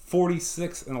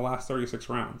 46 in the last 36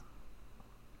 rounds.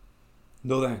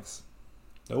 No thanks.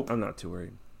 Nope. I'm not too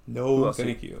worried. No,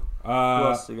 thank you. Who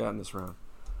else you got in this round?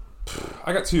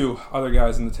 I got 2 other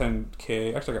guys in the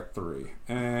 10K. Actually, I got 3.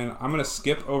 And I'm going to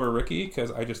skip over Ricky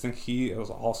because I just think he is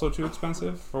also too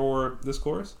expensive for this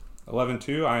course.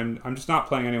 11-2. I'm just not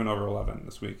playing anyone over 11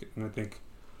 this week. And I think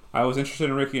I was interested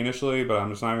in Ricky initially, but I'm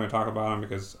just not even going to talk about him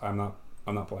because I'm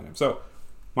not playing him. So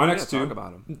my next 2. Talk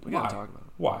about him. We got to talk about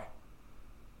him. Why?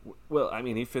 Well, I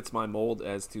mean, he fits my mold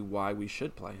as to why we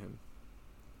should play him.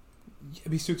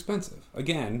 Yeah, he's too expensive.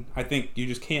 Again, I think you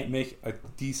just can't make a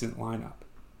decent lineup.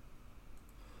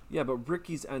 Yeah, but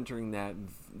Ricky's entering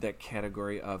that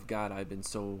category of, God, I've been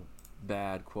so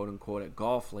bad, quote-unquote, at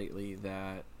golf lately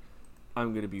that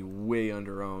I'm going to be way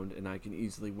underowned and I can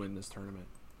easily win this tournament.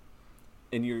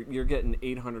 And you're getting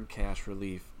 800 cash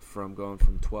relief from going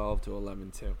from 12 to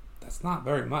 11-2. That's not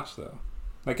very much, though.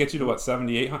 That gets you to, what,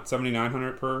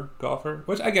 7,900 per golfer?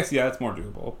 Which, I guess, yeah, that's more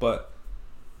doable, but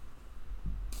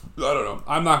I don't know.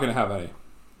 I'm not going to have any.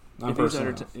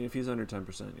 If he's under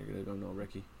 10%, you're going to go no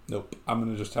Ricky. Nope. I'm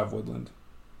going to just have Woodland.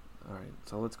 All right.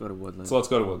 So let's go to Woodland.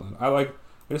 I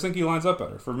just think he lines up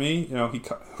better. For me,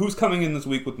 who's coming in this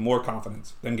week with more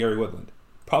confidence than Gary Woodland?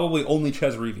 Probably only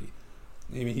Ches Reavie.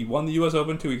 I mean, he won the U.S.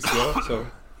 Open 2 weeks ago, so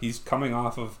he's coming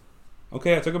off of,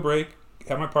 okay, I took a break,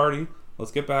 had my party,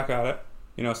 let's get back at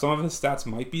it. Some of his stats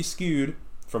might be skewed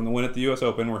from the win at the U.S.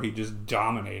 Open where he just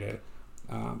dominated.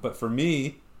 But for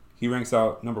me, he ranks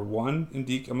out number 1 in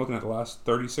DK. I'm looking at the last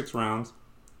 36 rounds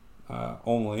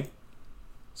only.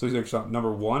 So he's ranks out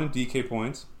number 1 in DK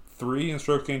points, 3 in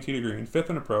strokes gained tee to green, 5th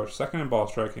in approach, 2nd in ball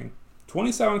striking,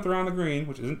 27th around the green,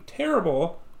 which isn't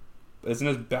terrible, isn't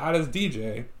as bad as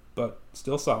DJ, but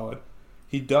still solid.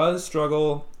 He does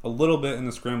struggle a little bit in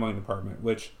the scrambling department,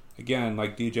 which, again,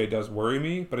 like DJ, does worry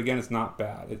me. But again, it's not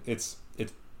bad. It's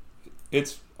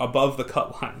above the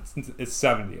cut line. It's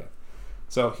 70th.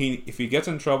 So if he gets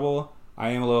in trouble, I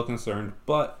am a little concerned.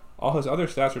 But all his other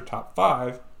stats are top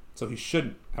 5, so he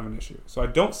shouldn't have an issue. So I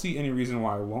don't see any reason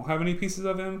why I won't have any pieces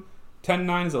of him.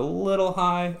 10-9 is a little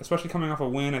high, especially coming off a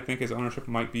win. I think his ownership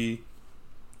might be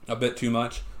a bit too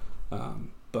much.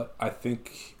 But I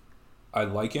think I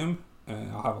like him,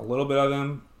 and I'll have a little bit of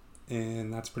him,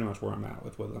 and that's pretty much where I'm at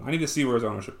with Woodland. I need to see where his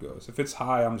ownership goes. If it's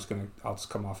high, I'll just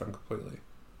come off him completely.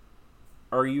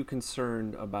 Are you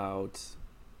concerned about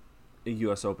a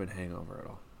U.S. Open hangover at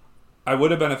all? I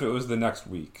would have been if it was the next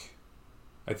week.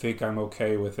 I think I'm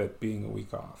okay with it being a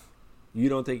week off. You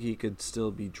don't think he could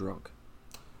still be drunk?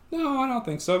 No, I don't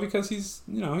think so, because he's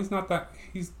not that,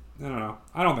 I don't know.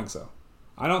 I don't think so.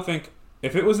 I don't think,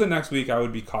 if it was the next week, I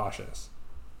would be cautious.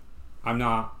 I'm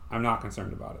not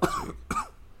concerned about it this week.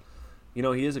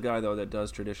 He is a guy, though, that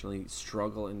does traditionally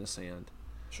struggle in the sand.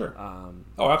 Sure.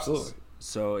 Absolutely.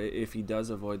 So if he does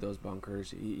avoid those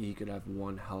bunkers, he could have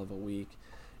one hell of a week.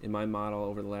 In my model,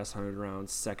 over the last 100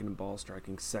 rounds, second in ball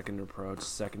striking, second in approach,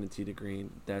 second in tee to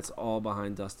green. That's all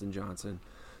behind Dustin Johnson.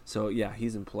 So, yeah,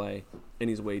 he's in play, and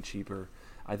he's way cheaper.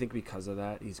 I think because of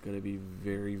that, he's going to be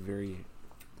very, very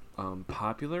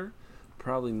popular.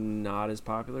 Probably not as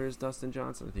popular as Dustin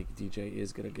Johnson. I think DJ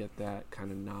is going to get that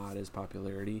kind of nod as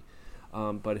popularity.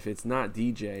 But if it's not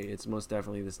DJ, it's most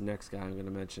definitely this next guy I'm going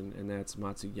to mention, and that's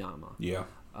Matsuyama. Yeah.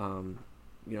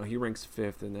 He ranks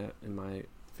 5th in my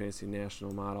Fantasy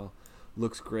National model.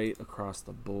 Looks great across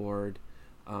the board.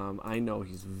 I know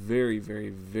he's very, very,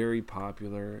 very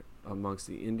popular amongst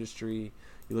the industry.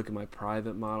 You look at my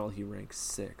private model, he ranks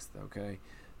 6th, okay?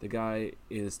 The guy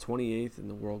is 28th in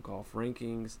the World Golf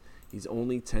Rankings. He's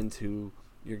only 10-2.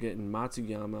 You're getting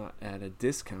Matsuyama at a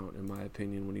discount, in my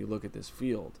opinion, when you look at this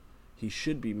field. He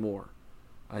should be more.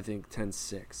 I think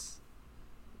 10-6.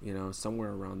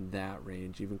 Somewhere around that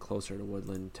range, even closer to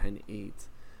Woodland, 10-8.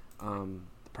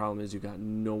 The problem is you got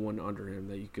no one under him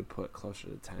that you could put closer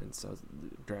to 10, so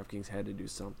DraftKings had to do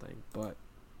something. But,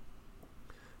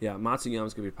 yeah,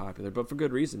 Matsuyama's going to be popular, but for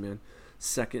good reason, man.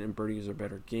 2nd in birdies or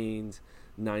better gains,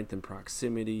 9th in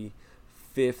proximity,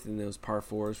 5th in those par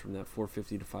 4s from that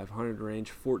 450 to 500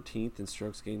 range, 14th in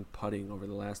strokes gained putting over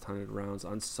the last 100 rounds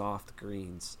on soft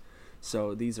greens.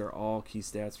 So these are all key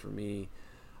stats for me.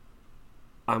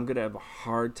 I'm going to have a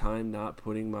hard time not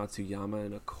putting Matsuyama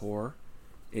in a core,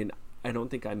 and I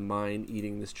don't think I mind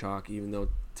eating this chalk, even though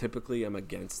typically I'm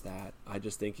against that. I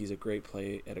just think he's a great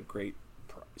play at a great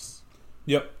price.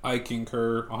 Yep, I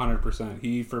concur 100%.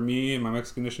 He, for me, in my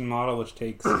mixed condition model, which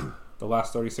takes the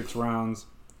last 36 rounds,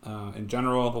 in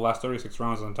general, the last 36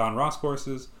 rounds on Don Ross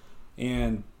courses,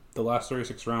 and the last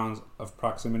 36 rounds of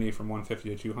proximity from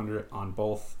 150 to 200 on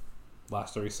both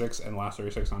last 36 and last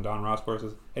 36 on Don Ross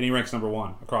courses, and he ranks number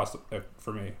 1 across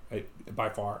for me by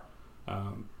far.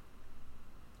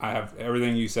 I have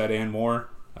everything you said and more.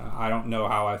 I don't know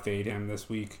how I fade him this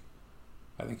week.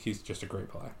 I think he's just a great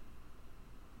play.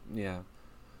 Yeah.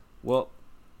 Well,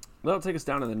 that'll take us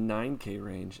down to the 9K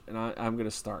range, and I'm going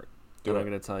to start. I'm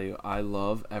going to tell you, I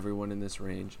love everyone in this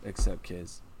range except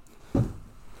Kiz.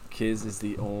 Kiz is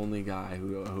the only guy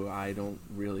who I don't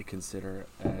really consider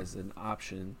as an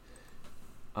option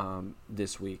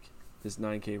this week. This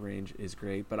 9K range is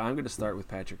great, but I'm going to start with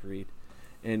Patrick Reed.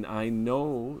 And I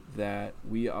know that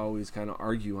we always kind of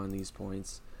argue on these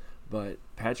points, but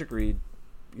Patrick Reed,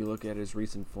 you look at his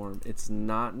recent form, it's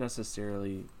not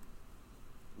necessarily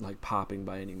like popping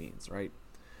by any means, right?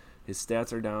 His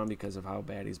stats are down because of how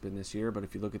bad he's been this year, but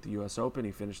if you look at the U.S. Open,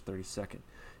 he finished 32nd. He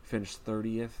finished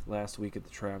 30th last week at the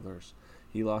Travelers.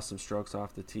 He lost some strokes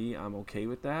off the tee. I'm okay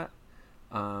with that.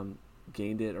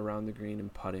 Gained it around the green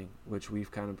and putting, which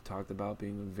we've kind of talked about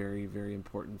being a very, very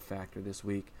important factor this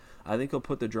week. I think he'll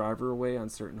put the driver away on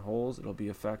certain holes. It'll be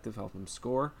effective, help him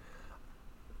score.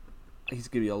 He's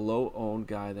going to be a low-owned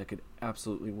guy that could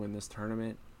absolutely win this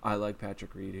tournament. I like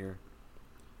Patrick Reed here.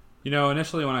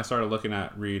 Initially when I started looking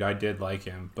at Reed, I did like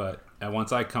him, but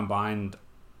once I combined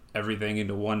everything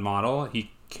into one model,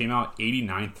 he came out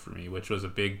 89th for me, which was a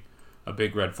big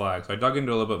red flag. So I dug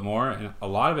into a little bit more, and a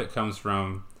lot of it comes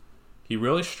from he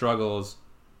really struggles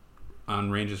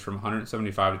on ranges from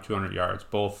 175 to 200 yards,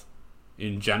 both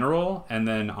in general and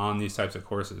then on these types of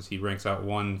courses. He ranks out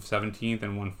 117th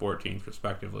and 114th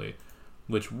respectively,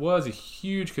 which was a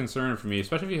huge concern for me,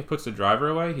 especially if he puts the driver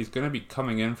away. He's going to be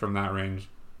coming in from that range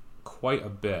quite a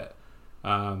bit.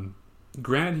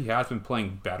 Granted, he has been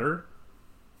playing better,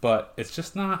 but it's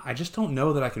just not, I just don't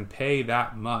know that I can pay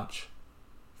that much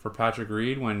for Patrick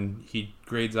Reed when he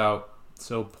grades out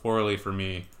so poorly for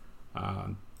me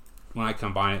when I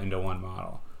combine it into one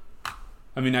model.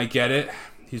 I mean, I get it.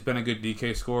 He's been a good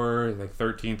DK scorer, like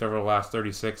 13th over the last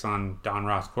 36 on Don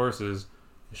Ross courses.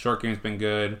 His short game's been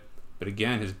good, but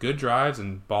again, his good drives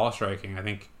and ball striking, I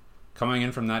think coming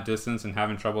in from that distance and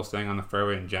having trouble staying on the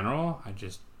fairway in general, I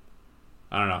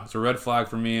don't know. It's a red flag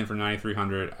for me, and for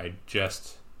 9,300, I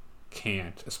just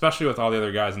can't. Especially with all the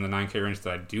other guys in the 9K range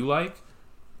that I do like,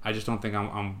 I just don't think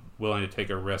I'm willing to take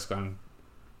a risk on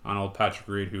old Patrick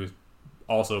Reed, who's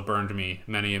also burned me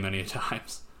many and many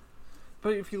times.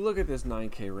 But if you look at this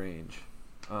 9K range,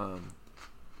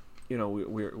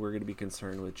 we're going to be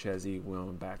concerned with Chezzy, Will,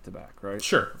 back-to-back, right?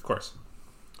 Sure, of course.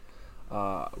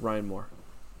 Ryan Moore.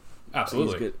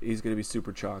 Absolutely. He's going to be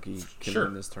super chalky, can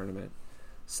win this tournament.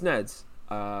 Sneds,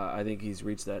 I think he's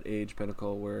reached that age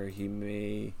pinnacle where he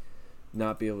may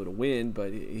not be able to win,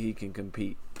 but he can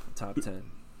compete top 10.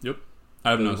 Yep.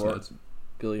 I have no Sneds.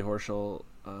 Billy Horschel,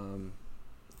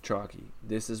 chalky.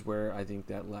 This is where I think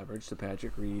that leverage to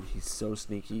Patrick Reed. He's so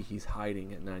sneaky. He's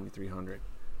hiding at 9,300.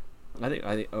 I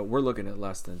think we're looking at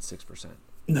less than 6%.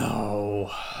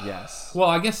 No. Yes. Well,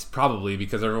 I guess probably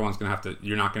because everyone's going to have to...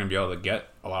 You're not going to be able to get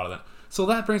a lot of that. So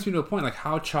that brings me to a point. Like,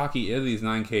 how chalky is these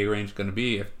 9K range going to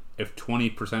be if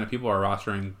 20% of people are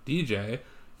rostering DJ,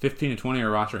 15 to 20 are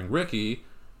rostering Ricky,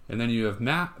 and then you have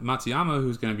Matsuyama,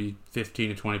 who's going to be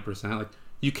 15 to 20%. Like,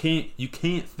 you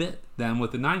can't fit them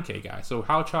with the 9K guy. So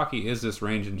how chalky is this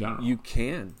range in general? You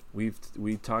can. We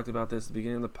talked about this at the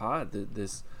beginning of the pod.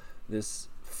 This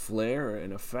flair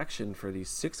and affection for these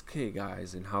 6K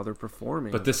guys and how they're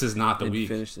performing. But this is not the and week.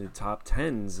 Finish in the top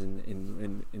 10s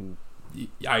in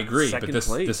I agree, but this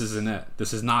place. isn't it.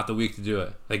 This is not the week to do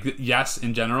it. Like, yes,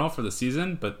 in general for the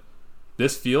season, but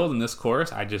this field and this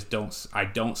course, I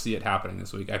don't see it happening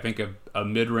this week. I think a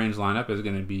mid-range lineup is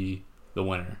going to be the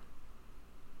winner.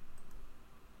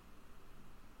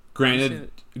 Granted,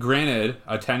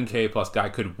 a 10K plus guy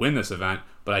could win this event,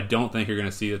 but I don't think you're going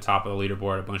to see the top of the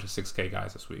leaderboard a bunch of 6K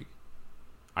guys this week.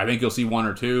 I think you'll see one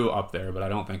or two up there, but I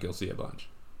don't think you'll see a bunch.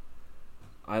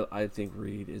 I think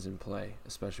Reed is in play,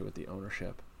 especially with the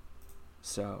ownership.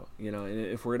 So,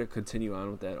 if we're going to continue on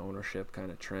with that ownership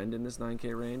kind of trend in this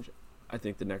 9K range, I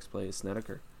think the next play is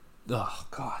Snedeker. Oh,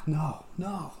 God,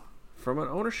 no. From an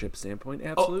ownership standpoint,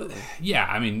 absolutely. Oh, yeah,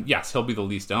 I mean, yes, he'll be the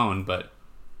least owned, but...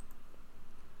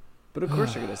 But of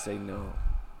course you're going to say no.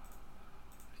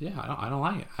 Yeah, I don't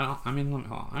like it. I don't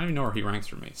even know where he ranks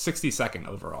for me. 62nd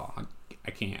overall.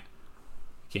 I can't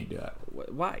do it.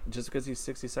 Why? Just because he's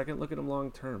 62nd? Look at him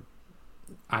long term.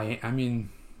 I mean,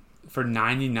 for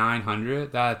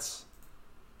 9,900,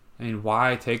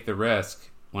 why take the risk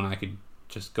when I could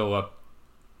just go up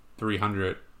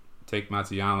 300, take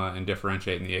Matsuyama, and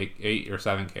differentiate in the 8 or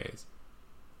 7Ks?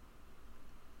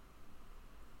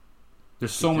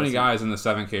 There's so many guys in the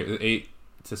 7K, 8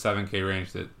 to 7K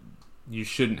range that you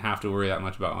shouldn't have to worry that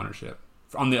much about ownership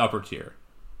on the upper tier.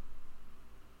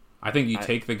 I think you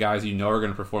take the guys you know are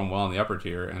going to perform well in the upper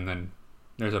tier, and then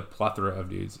there's a plethora of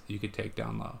dudes you could take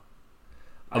down low,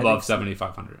 above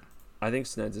 7,500. I think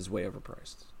Sneds is way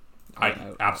overpriced.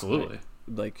 Absolutely,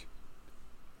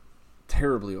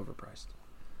 terribly overpriced.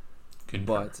 Concur.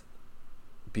 But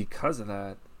because of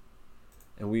that,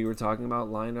 and we were talking about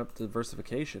lineup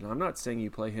diversification, I'm not saying you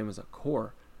play him as a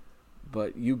core,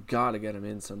 but you got to get him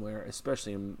in somewhere,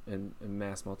 especially in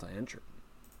mass multi-entry.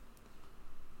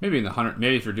 Maybe in the 100.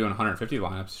 Maybe if you're doing 150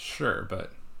 lineups, sure.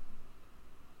 But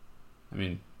I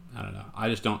mean, I don't know.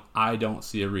 I don't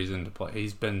see a reason to play.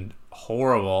 He's been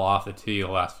horrible off the tee the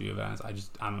last few events. I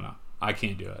don't know. I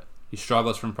can't do it. He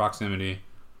struggles from proximity.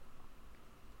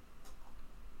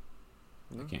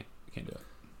 I can't do it.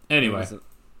 Anyway.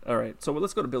 All right, so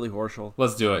let's go to Billy Horschel.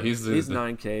 Let's do it. He's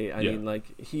 9K. I mean,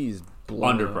 he's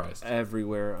blown underpriced up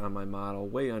everywhere on my model.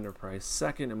 Way underpriced.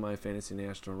 Second in my fantasy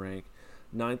national rank.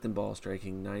 9th in ball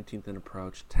striking. 19th in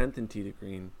approach. 10th in tee to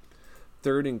green.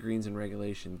 3rd in greens and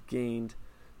regulation gained.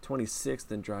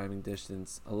 26th in driving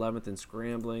distance. 11th in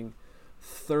scrambling.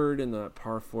 3rd in the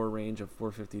par 4 range of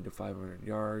 450 to 500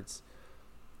 yards.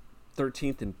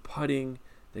 13th in putting.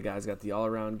 The guy's got the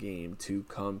all-around game to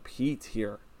compete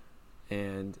here.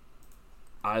 And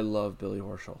I love Billy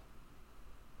Horschel.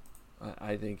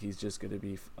 I think he's just going to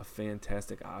be a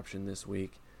fantastic option this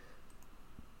week.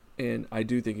 And I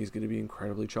do think he's going to be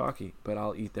incredibly chalky, but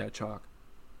I'll eat that chalk.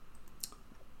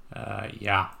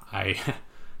 Yeah.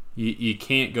 You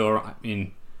can't go wrong. I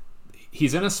mean,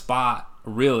 he's in a spot,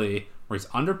 really, where he's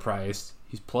underpriced.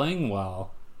 He's playing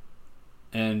well.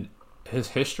 And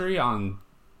his history on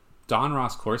Don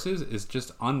Ross courses is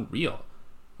just unreal.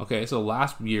 Okay, so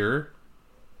last year...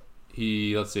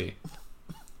 let's see,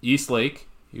 East Lake,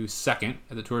 he was 2nd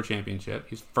at the Tour Championship.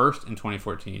 He was 1st in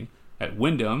 2014. At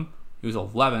Wyndham, he was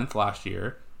 11th last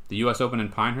year. The U.S. Open in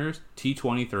Pinehurst,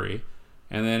 T23.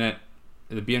 And then at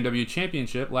the BMW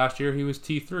Championship last year, he was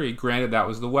T3. Granted, that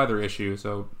was the weather issue,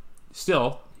 so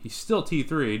he's still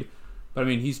T3'd. But, I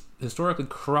mean, he's historically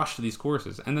crushed these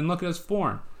courses. And then look at his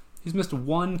form. He's missed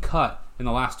one cut in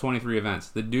the last 23 events.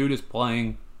 The dude is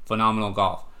playing phenomenal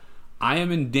golf. I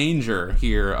am in danger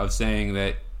here of saying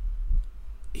that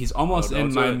he's almost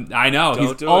in my... I know.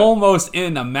 He's almost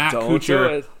in a Matt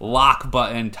Kuchar lock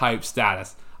button type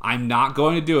status. I'm not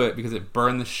going to do it because it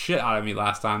burned the shit out of me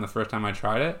last time, the first time I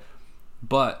tried it.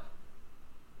 But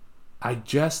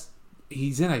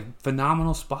he's in a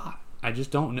phenomenal spot. I just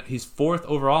don't know. He's 4th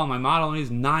overall in my model and he's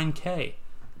 9K.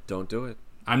 Don't do it.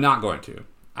 I'm not going to.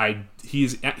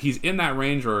 He's in that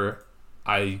range where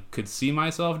I could see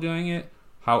myself doing it.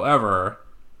 However,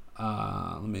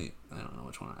 I don't know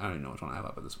which one. I don't even know which one I have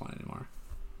up at this point anymore.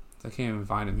 I can't even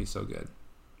find him. He's so good.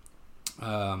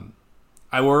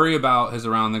 I worry about his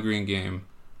around the green game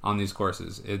on these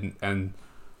courses. And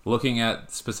looking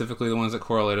at specifically the ones that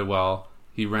correlated well,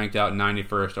 he ranked out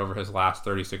 91st over his last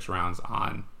 36 rounds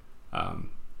on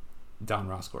Don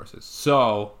Ross courses.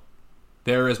 So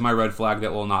there is my red flag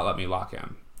that will not let me lock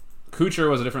him. Kuchar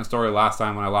was a different story last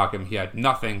time when I locked him. He had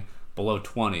nothing below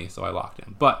 20, so I locked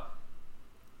him. But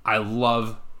I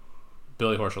love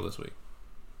Billy Horschel this week.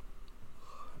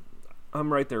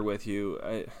 I'm right there with you.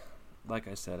 Like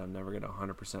I said, I'm never going to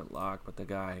 100% lock, but the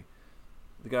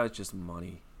guy's just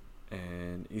money,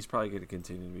 and he's probably going to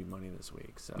continue to be money this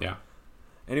week. So yeah.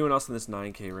 Anyone else in this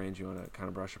 9K range you want to kind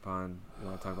of brush upon? You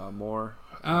want to talk about more?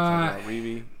 Talk about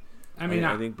Reeve? I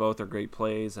think both are great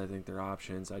plays. I think they're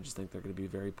options. I just think they're going to be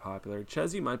very popular.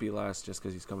 Chesney might be last just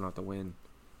because he's coming off the win.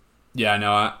 Yeah,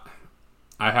 no,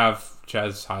 I have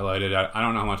Ches highlighted. I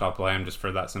don't know how much I'll play him just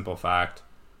for that simple fact.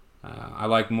 I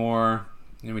like Moore.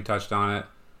 We touched on it.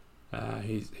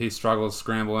 He struggles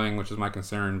scrambling, which is my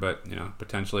concern, but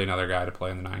potentially another guy to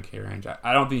play in the 9K range.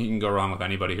 I don't think you can go wrong with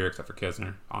anybody here except for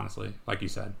Kisner, honestly, like you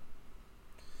said.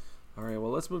 All right,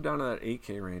 well, let's move down to that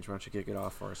 8K range. Why don't you kick it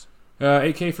off for us?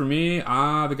 8K for me,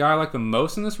 the guy I like the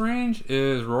most in this range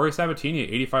is Rory Sabatini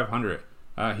at 8,500.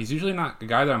 He's usually not a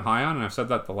guy that I'm high on, and I've said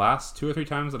that the last 2 or 3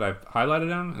 times that I've highlighted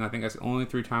him, and I think that's the only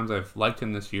 3 times I've liked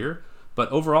him this year. But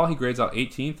overall, he grades out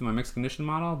 18th in my mixed condition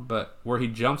model. But where he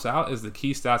jumps out is the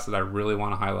key stats that I really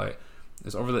want to highlight.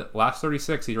 Is over the last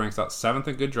 36, he ranks out 7th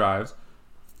in good drives,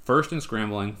 1st in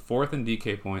scrambling, 4th in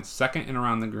DK points, 2nd in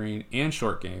around the green and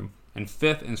short game, and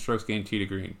 5th in strokes gained tee to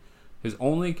green. His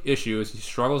only issue is he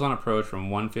struggles on approach from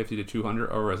 150 to 200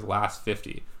 over his last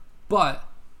 50. But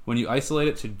when you isolate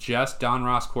it to just Don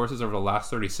Ross courses over the last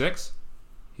 36,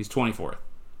 he's 24th.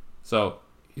 So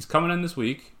he's coming in this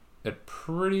week at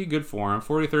pretty good form.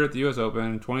 43rd at the U.S.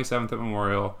 Open, 27th at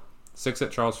Memorial, 6th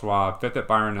at Charles Schwab, 5th at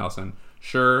Byron Nelson.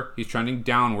 Sure, he's trending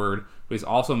downward, but he's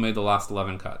also made the last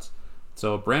 11 cuts.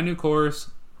 So a brand new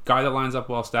course, guy that lines up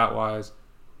well stat-wise.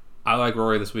 I like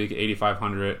Rory this week at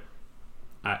 8,500.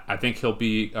 I think he'll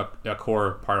be a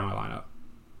core part of my lineup.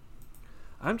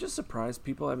 I'm just surprised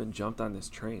people haven't jumped on this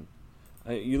train.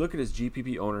 You look at his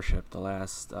GPP ownership the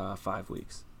last 5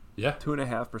 weeks. Yeah.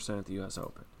 2.5% at the U.S.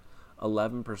 Open.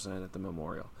 11% at the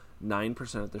Memorial,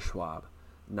 9% at the Schwab,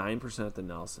 9% at the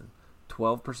Nelson,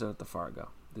 12% at the Fargo.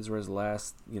 These were his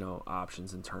last,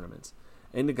 options in tournaments.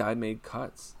 And the guy made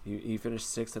cuts. He finished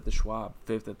 6th at the Schwab,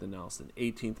 5th at the Nelson,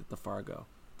 18th at the Fargo,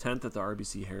 10th at the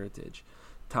RBC Heritage,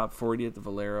 top 40 at the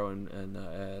Valero and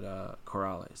at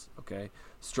Corrales. Okay,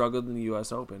 struggled in the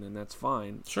U.S. Open, and that's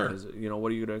fine. Sure. Because, what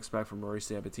are you going to expect from Rory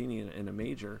Sabatini in a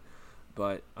major?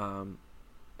 But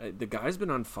the guy's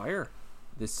been on fire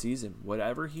this season.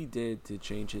 Whatever he did to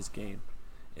change his game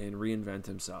and reinvent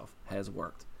himself has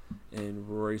worked. And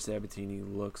Rory Sabatini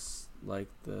looks like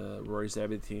the Rory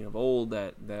Sabatini of old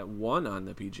that won on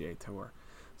the PGA Tour.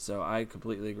 So I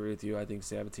completely agree with you. I think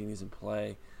Sabatini's in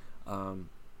play. In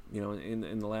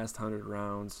the last 100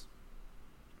 rounds,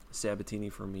 Sabatini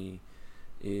for me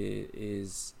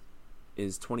is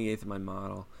 28th in my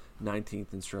model,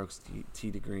 19th in strokes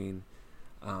tee to green,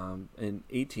 and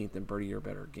 18th in birdie or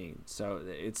better game. So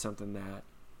it's something that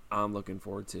I'm looking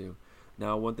forward to.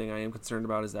 Now, one thing I am concerned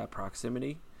about is that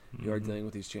proximity. Mm-hmm. You are dealing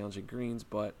with these challenging greens,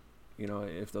 but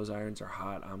if those irons are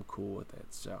hot, I'm cool with it.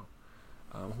 So,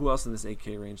 who else in this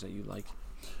 8K range that you like?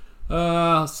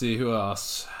 Let's see, who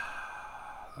else?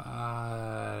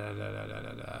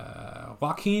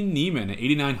 Joaquin Niemann at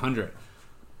 8,900.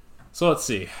 So let's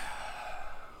see.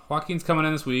 Joaquin's coming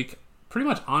in this week pretty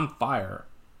much on fire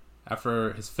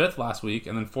after his 5th last week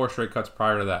and then 4 straight cuts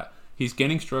prior to that. He's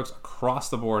gaining strokes across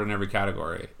the board in every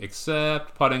category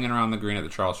except putting in around the green at the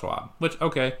Charles Schwab, which,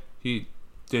 okay, he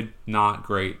did not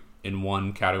great in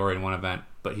one category in one event,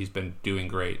 but he's been doing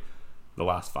great the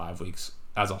last 5 weeks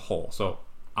as a whole. So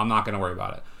I'm not going to worry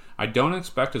about it. I don't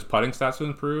expect his putting stats to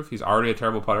improve. He's already a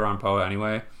terrible putter on POA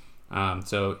anyway.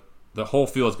 So the whole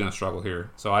field is going to struggle here.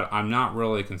 So I'm not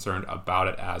really concerned about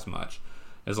it as much.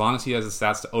 As long as he has the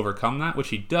stats to overcome that, which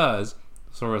he does.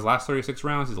 So for his last 36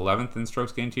 rounds, he's 11th in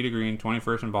strokes gained tee to green,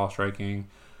 21st in ball striking,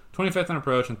 25th in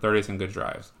approach, and 30th in good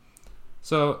drives.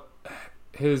 So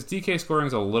his DK scoring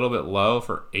is a little bit low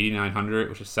for 8,900,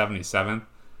 which is 77th.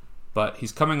 But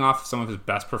he's coming off some of his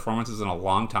best performances in a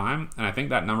long time, and I think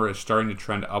that number is starting to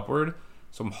trend upward.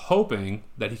 So I'm hoping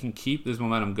that he can keep this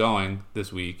momentum going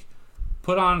this week,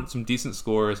 put on some decent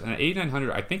scores, and at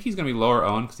 8,900, I think he's going to be lower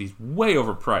owned because he's way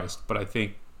overpriced. But I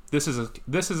think this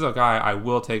is a guy I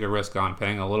will take a risk on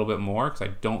paying a little bit more because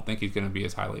I don't think he's going to be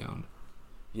as highly owned.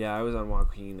 Yeah, I was on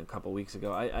Joaquin a couple weeks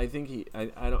ago. I think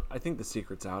the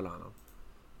secret's out on him.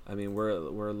 I mean,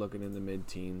 we're looking in the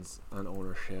mid-teens on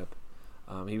ownership.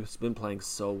 He's been playing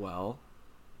so well.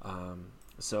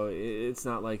 So it's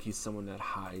not like he's someone that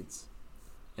hides.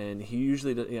 And he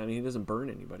usually, he doesn't burn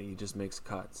anybody. He just makes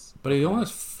cuts. But he only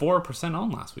was 4%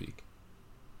 owned last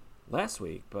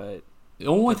week. But the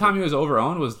only time he was over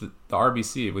owned was the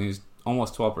RBC when he was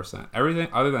almost 12%. Everything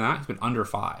other than that, he's been under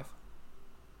 5.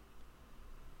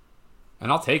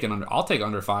 And I'll take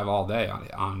under 5 all day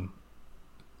on.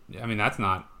 I mean, that's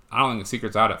not. I don't think the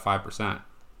secret's out at 5%.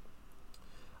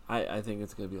 I think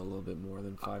it's going to be a little bit more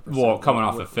than 5%. Well, coming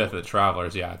off the fifth of the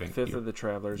Travelers, I think fifth of the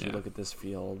Travelers. Yeah. You look at this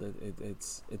field;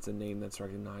 it's a name that's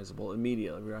recognizable,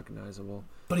 immediately recognizable.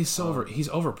 But he's he's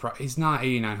overpriced. He's not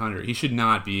 8,900. He should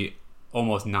not be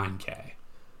almost 9K.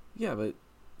 Yeah, but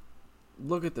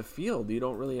look at the field. You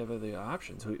don't really have other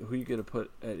options. Who you going to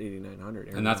put at 8,900?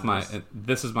 And that's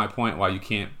this is my point why you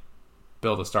can't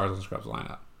build a Stars and Scrubs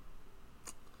lineup.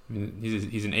 I mean,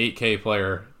 he's an 8K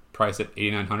player priced at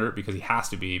 8,900 because he has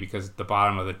to be, because the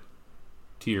bottom of the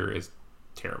tier is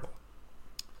terrible.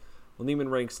 Well, Neiman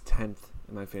ranks 10th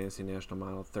in my fantasy national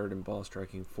model, 3rd in ball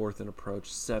striking, 4th in approach,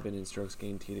 7th in strokes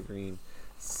gained tee to green,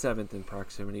 7th in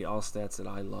proximity, all stats that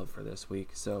I love for this week.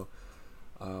 So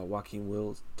Joaquin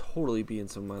will totally be in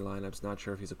some of my lineups. Not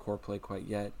sure if he's a core play quite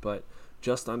yet, but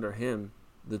just under him,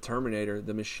 the Terminator,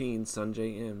 the machine,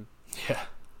 Sanjay Im. Yeah.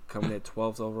 Coming at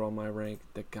 12th overall in my rank.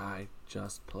 The guy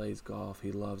just plays golf.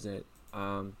 He loves it.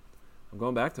 I'm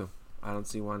going back to him. I don't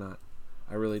see why not.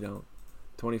 I really don't.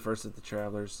 21st at the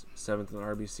Travelers, 7th in the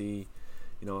RBC.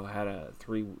 Had a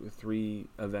three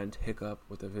event hiccup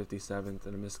with a 57th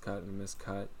and a miscut and a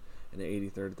miscut, and an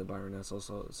 83rd at the Byron Nelson.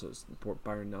 So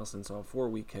Byron Nelson saw a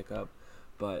 4-week hiccup,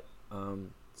 but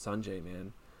Sanjay,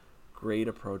 man, great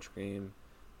approach game,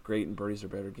 great in birdies or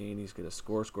better gain. He's going to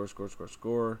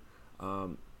score.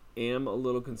 Am a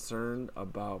little concerned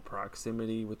about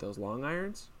proximity with those long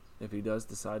irons if he does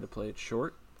decide to play it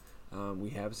short.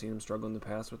 We have seen him struggle in the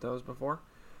past with those before.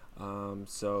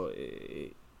 So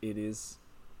it is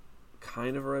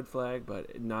kind of a red flag,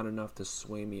 but not enough to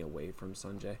sway me away from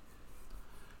Sanjay.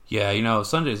 Yeah,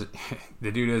 Sanjay's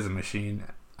the dude is a machine.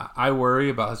 I worry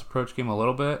about his approach game a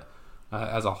little bit.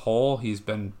 As a whole, he's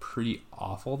been pretty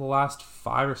awful the last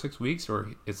 5 or 6 weeks, where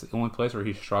it's the only place where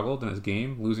he's struggled in his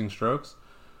game, losing strokes.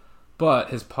 But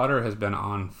his putter has been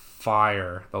on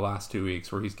fire the last 2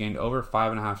 weeks, where he's gained over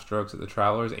 5.5 strokes at the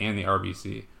Travelers and the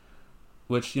RBC,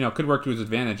 which could work to his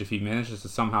advantage if he manages to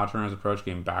somehow turn his approach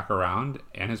game back around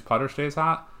and his putter stays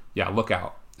hot. Yeah, look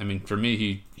out. I mean, for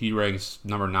me, he ranks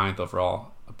number 9th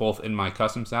overall, both in my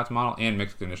custom stats model and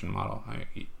mixed condition model.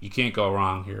 You can't go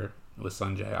wrong here with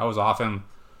Sanjay. I was off him.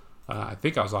 I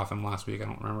think I was off him last week. I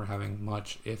don't remember having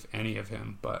much, if any, of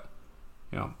him, but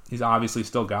he's obviously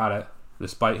still got it,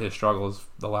 despite his struggles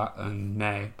in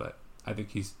May. But I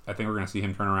think we're going to see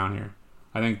him turn around here.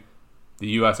 I think the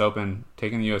U.S. Open,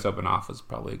 taking the U.S. Open off, is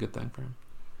probably a good thing for him.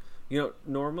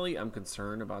 Normally I'm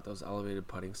concerned about those elevated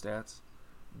putting stats,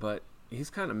 but he's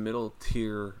kind of middle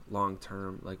tier long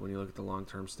term. Like when you look at the long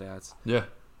term stats,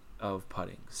 of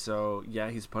putting. So yeah,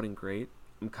 he's putting great.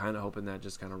 I'm kind of hoping that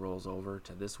just kind of rolls over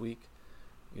to this week,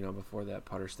 before that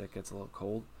putter stick gets a little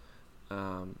cold.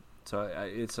 So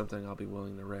it's something I'll be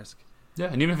willing to risk. Yeah,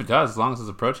 and even if it does, as long as his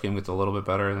approach game gets a little bit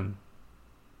better, then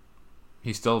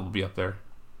he still will be up there.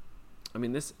 I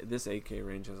mean, this 8K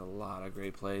range has a lot of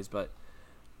great plays, but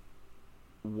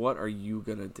what are you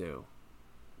going to do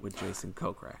with Jason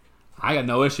Kokrak? I got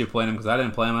no issue playing him because I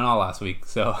didn't play him at all last week.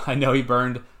 So I know he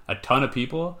burned a ton of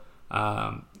people.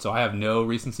 So I have no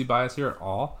recency bias here at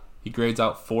all. He grades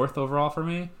out 4th overall for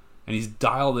me, and he's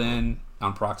dialed in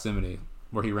on proximity,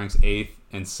 where he ranks 8th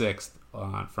and 6th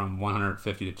from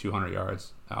 150 to 200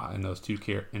 yards in those two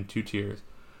tiers.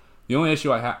 The only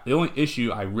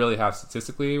issue I really have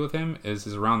statistically with him is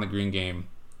his around the green game.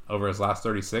 Over his last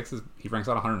 36, he ranks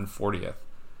out 140th,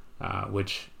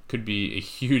 which could be a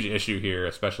huge issue here,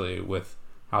 especially with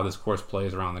how this course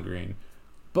plays around the green.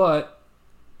 But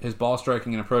his ball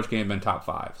striking and approach game have been top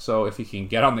 5. So if he can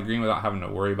get on the green without having to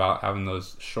worry about having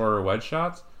those shorter wedge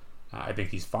shots, I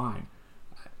think he's fine.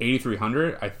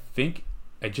 8,300,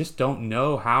 I just don't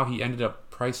know how he ended up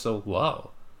priced so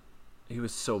low. He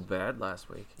was so bad last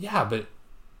week. Yeah, but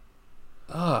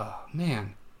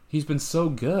man, he's been so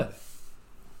good.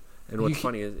 And what's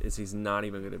funny is he's not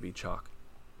even going to be chalk.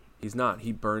 He's not.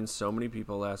 He burned so many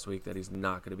people last week that he's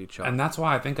not going to be chalk. And that's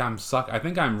why I think I'm suck. I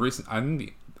think I'm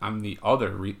the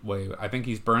other way. I think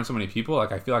he's burned so many people.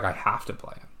 Like I feel like I have to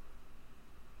play him.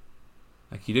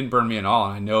 Like he didn't burn me at all,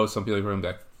 and I know some people are going to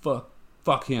be like,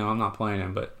 fuck him. I'm not playing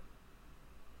him. But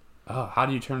how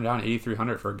do you turn down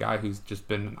 8,300 for a guy who's just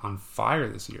been on fire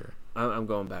this year? I'm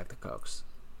going back to Cokes.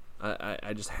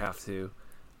 I just have to.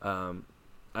 I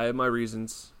have my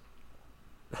reasons.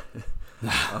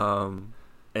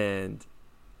 And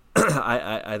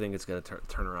I think it's going to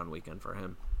turn around weekend for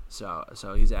him.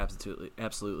 So he's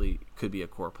absolutely could be a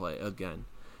core play again.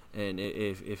 And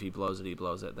if he blows it, he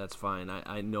blows it. That's fine.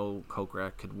 I know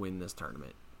Kokrak could win this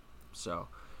tournament. So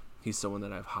he's someone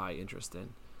that I have high interest in.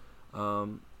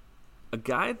 A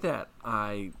guy that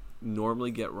I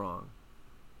normally get wrong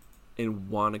and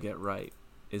want to get right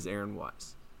is Aaron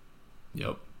Wise.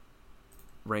 Yep.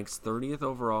 Ranks 30th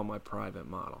overall in my private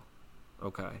model.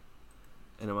 Okay.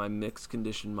 And in my mixed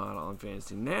condition model on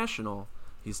Fantasy National,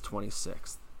 he's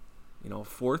 26th.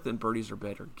 Fourth and birdies are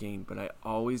better gained, but I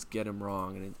always get him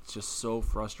wrong, and it's just so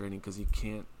frustrating because he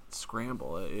can't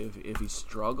scramble. If he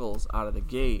struggles out of the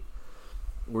gate,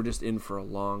 we're just in for a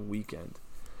long weekend.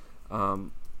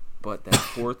 But that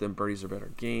fourth and birdies are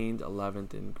better gained,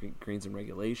 11th in greens and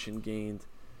regulation gained.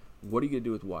 What are you going to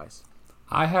do with Wise?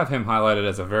 I have him highlighted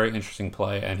as a very interesting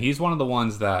play, and he's one of the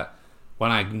ones that, when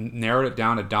I narrowed it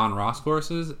down to Don Ross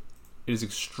courses, it is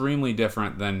extremely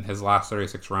different than his last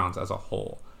 36 rounds as a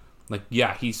whole. Like,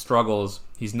 yeah, he struggles.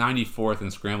 He's 94th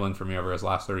in scrambling for me over his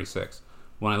last 36.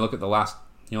 When I look at the last,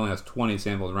 he only has 20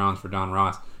 sampled rounds for Don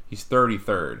Ross. He's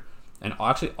 33rd. And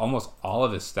actually, almost all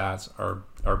of his stats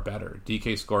are better.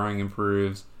 DK scoring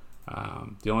improves.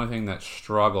 The only thing that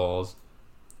struggles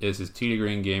is his tee to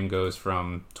green game goes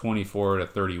from 24 to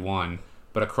 31.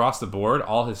 But across the board,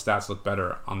 all his stats look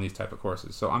better on these type of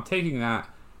courses. So I'm taking that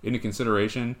into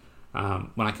consideration.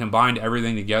 When I combined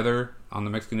everything together on the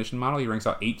mixed condition model, he ranks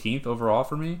out 18th overall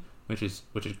for me, which is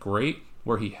great.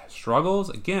 Where he struggles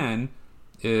again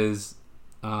is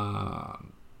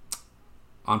on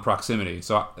proximity.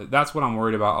 So that's what I'm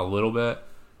worried about a little bit,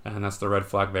 and that's the red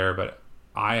flag there. But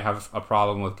I have a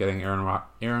problem with getting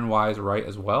Aaron Wise right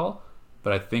as well.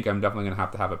 But I think I'm definitely going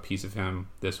to have a piece of him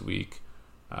this week.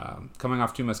 Coming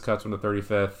off 2 missed cuts from the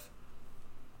 35th.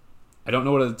 I don't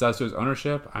know what it does to his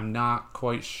ownership. I'm not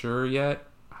quite sure yet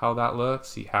how that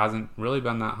looks. He hasn't really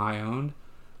been that high owned.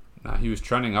 He was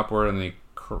trending upward and he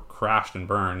crashed and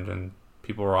burned, and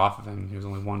people were off of him. He was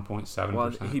only 1.7%.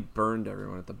 Well, he burned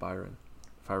everyone at the Byron,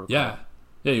 if I recall. Yeah.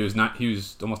 He was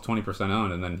almost 20%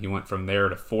 owned, and then he went from there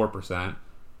to 4%,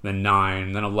 then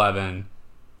 9, then 11,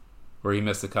 where he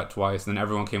missed the cut twice. Then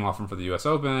everyone came off him for the U.S.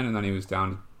 Open, and then he was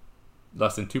down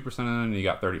less than 2% owned, and he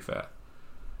got 35th.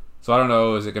 So I don't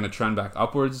know. Is it going to trend back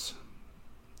upwards?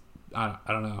 I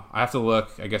don't know. I have to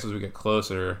look, I guess, as we get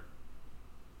closer.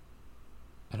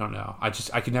 I don't know. I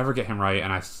can never get him right,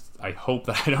 and I hope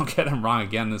that I don't get him wrong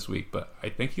again this week. But I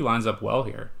think he lines up well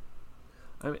here,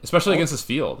 especially against this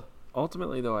field.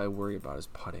 Ultimately, though, I worry about his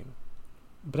putting.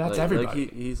 But that's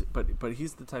everybody. He's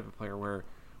the type of player where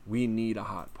we need a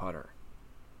hot putter.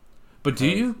 But do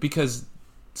you? Because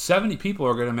 70 people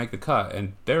are going to make the cut,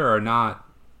 and there are not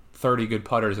 30 good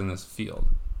putters in this field.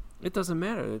 It doesn't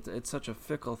matter. It's such a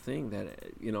fickle thing that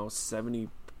 70.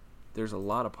 There's a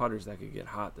lot of putters that could get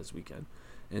hot this weekend,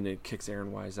 and it kicks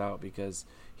Aaron Wise out because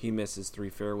he misses 3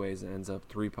 fairways and ends up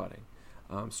 3-putting.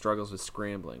 Struggles with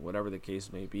scrambling, whatever the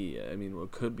case may be. I mean,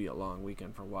 it could be a long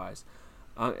weekend for Wise.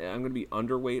 I'm going to be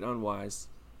underweight on Wise,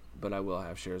 but I will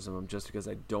have shares of him just because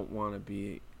I don't want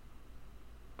to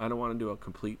do a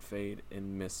complete fade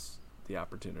and miss the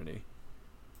opportunity.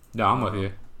 No, I'm with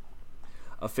you.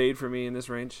 A fade for me in this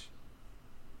range,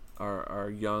 our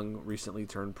young, recently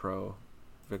turned pro,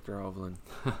 Victor Hovland.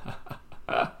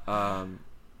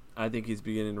 I think he's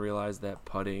beginning to realize that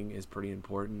putting is pretty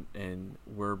important, and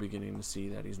we're beginning to see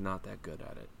that he's not that good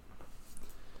at it.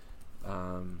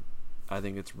 I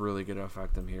think it's really going to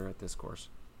affect him here at this course.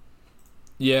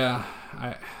 Yeah,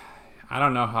 I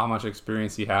don't know how much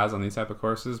experience he has on these type of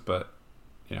courses, but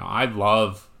I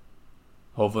love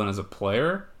Hovland as a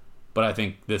player, but I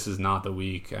think this is not the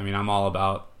week. I mean, I'm all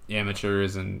about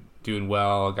amateurs and doing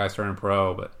well, guys turning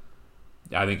pro, but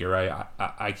I think you're right.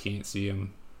 I can't see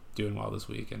him doing well this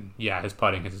week, and yeah, his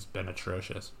putting has been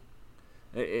atrocious.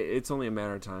 It's only a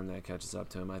matter of time that catches up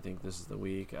to him. I think this is the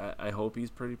week. I hope he's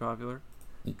pretty popular,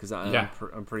 because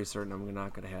I'm pretty certain I'm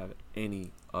not going to have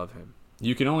any of him.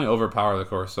 You can only overpower the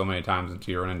course so many times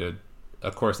until you run into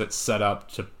a course that's set up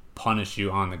to punish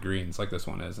you on the greens like this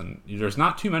one is, and there's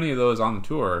not too many of those on the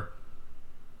tour.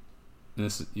 And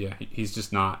he's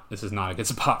just not. This is not a good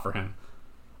spot for him.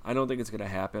 I don't think it's going to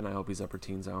happen. I hope he's upper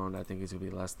teens owned. I think he's going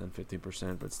to be less than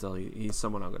 15%, but still, he's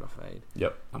someone I'm going to fade.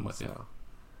 Yep, I'm with you.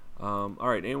 All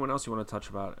right, anyone else you want to touch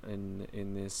about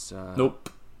in this? Nope,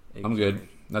 8K? I'm good.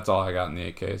 That's all I got in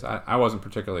the 8Ks. I wasn't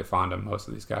particularly fond of most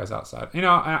of these guys outside.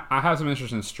 I have some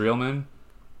interest in Streelman,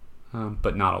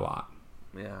 but not a lot.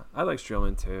 Yeah, I like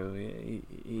Streelman too.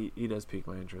 He does pique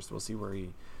my interest. We'll see where he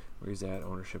where he's at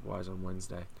ownership-wise on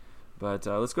Wednesday. But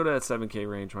let's go to that 7K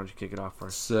range. Why don't you kick it off for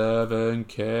us?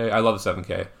 7K. I love the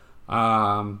 7K.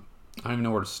 I don't even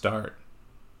know where to start.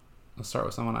 Let's start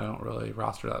with someone I don't really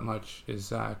roster that much.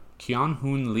 Is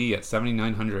Kyung-Hoon Lee at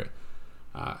 7,900.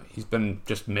 He's been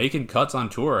just making cuts on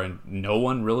tour, and no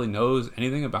one really knows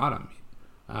anything about him.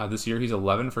 This year he's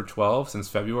 11 for 12 since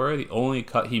February. The only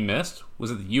cut he missed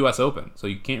was at the U.S. Open, so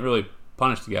you can't really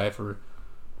punish the guy for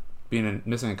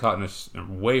missing a cut in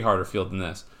a way harder field than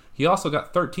this. He also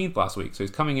got 13th last week, so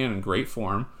he's coming in great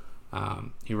form.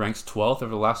 He ranks 12th over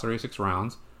the last 36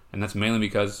 rounds, and that's mainly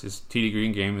because his TD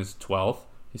Green game is 12th.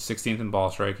 He's 16th in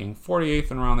ball striking,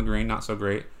 48th in around the green, not so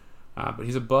great. But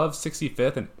he's above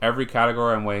 65th in every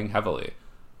category I'm weighing heavily.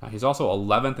 He's also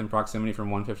 11th in proximity from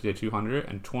 150 to 200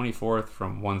 and 24th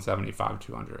from 175 to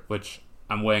 200, which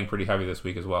I'm weighing pretty heavy this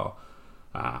week as well.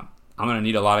 I'm going to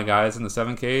need a lot of guys in the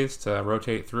 7Ks to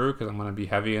rotate through because I'm going to be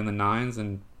heavy in the 9s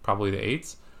and probably the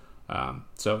 8s.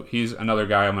 So he's another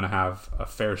guy I'm going to have a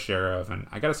fair share of, and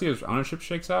I got to see how his ownership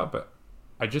shakes out, but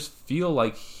I just feel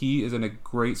like he is in a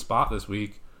great spot this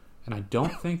week, and I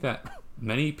don't think that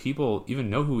many people even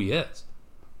know who he is.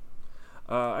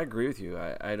 I agree with you.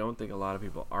 I don't think a lot of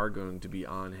people are going to be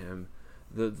on him.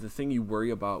 The thing you worry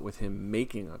about with him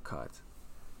making a cut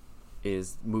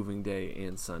is moving day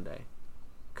and Sunday,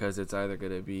 because it's either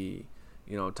going to be,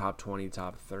 top 20,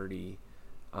 top 30,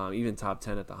 even top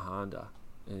 10 at the Honda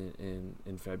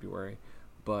in February.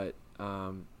 But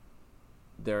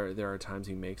there are times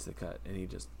he makes the cut and he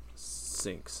just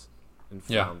sinks and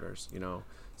flounders.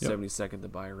 72nd to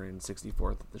Byron,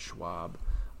 64th at the Schwab.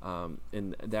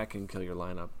 And that can kill your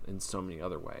lineup in so many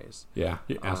other ways. Yeah,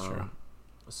 that's true.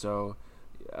 So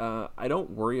I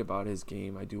don't worry about his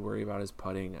game. I do worry about his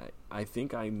putting. I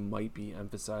think I might be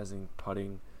emphasizing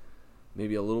putting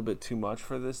maybe a little bit too much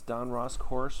for this Don Ross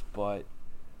course, but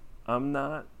I'm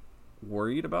not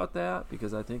worried about that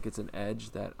because I think it's an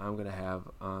edge that I'm going to have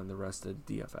on the rest of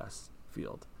the DFS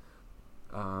field.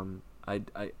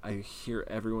 I hear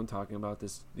everyone talking about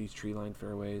these tree line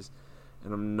fairways,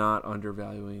 and I'm not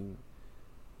undervaluing,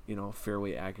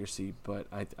 fairway accuracy, but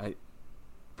I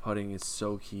putting is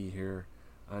so key here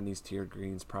on these tiered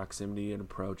greens. Proximity and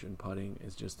approach and putting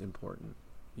is just important.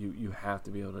 You have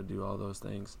to be able to do all those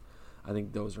things. I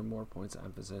think those are more points of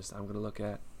emphasis I'm going to look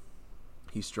at.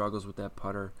 He struggles with that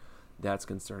putter. That's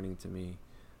concerning to me.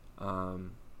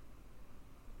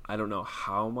 I don't know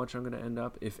how much I'm going to end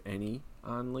up, if any,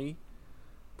 on Lee.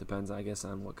 Depends, I guess,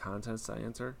 on what contests I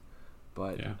enter.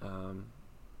 But,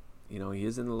 he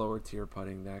is in the lower tier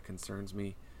putting. That concerns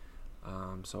me.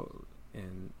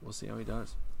 And we'll see how he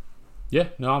does. Yeah,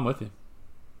 no, I'm with you.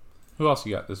 Who else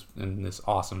you got in this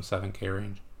awesome 7K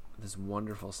range? This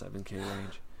wonderful 7K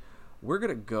range. We're going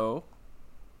to go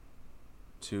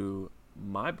to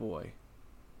my boy,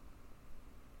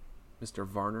 Mr.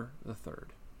 Varner III.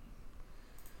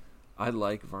 I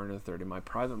like Varner III. In my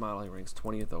private model, he ranks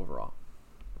 20th overall.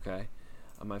 Okay?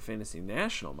 On my fantasy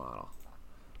national model,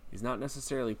 he's not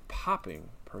necessarily popping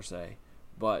per se,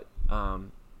 but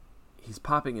he's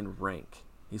popping in rank.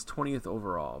 He's 20th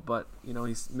overall, but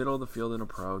he's middle of the field in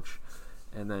approach,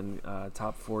 and then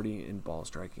top 40 in ball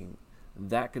striking.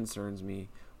 That concerns me.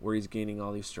 Where he's gaining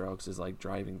all these strokes is like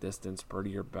driving distance,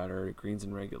 birdie or better, greens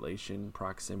in regulation,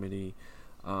 proximity.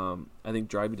 I think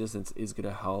driving distance is going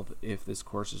to help if this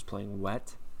course is playing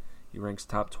wet. He ranks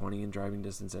top 20 in driving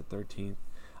distance at 13th.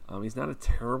 He's not a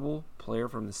terrible player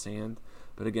from the sand,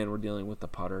 but again, we're dealing with the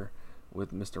putter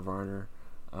with Mr. Varner.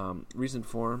 Recent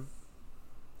form,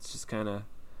 it's just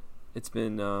it's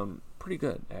been pretty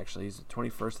good, actually. He's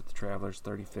 21st at the Travelers,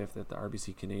 35th at the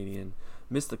RBC Canadian,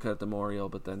 missed the cut at the Memorial,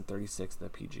 but then 36th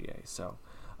at the PGA. So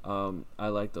I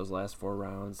like those last 4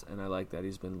 rounds, and I like that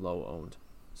he's been low owned.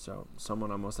 So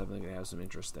someone I'm most definitely going to have some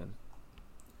interest in.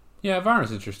 Yeah,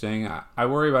 Varner's interesting. I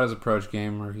worry about his approach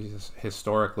game, where he's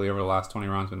historically over the last 20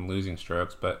 rounds been losing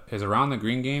strokes, but his around the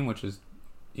green game, which is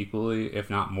equally, if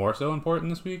not more so important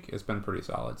this week, has been pretty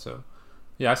solid. So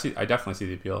yeah, I definitely see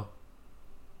the appeal.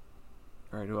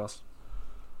 All right, who else?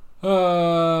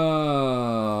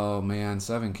 Oh man,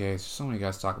 7K. So many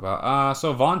guys to talk about.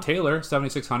 So Vaughn Taylor,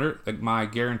 7,600, my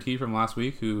guarantee from last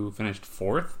week, who finished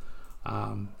 4th.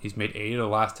 He's made 8 of the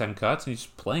last 10 cuts, and he's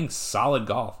playing solid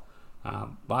golf.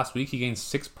 Last week he gained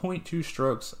 6.2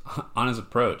 strokes on his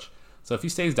approach. So if he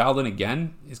stays dialed in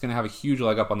again, he's going to have a huge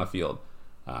leg up on the field.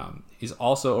 He's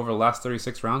also, over the last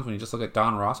 36 rounds, when you just look at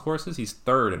Don Ross courses, he's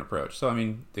 3rd in approach. So I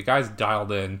mean, the guy's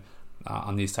dialed in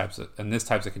on these types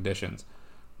of conditions.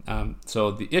 So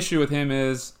the issue with him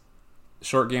is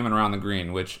short game and around the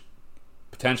green, which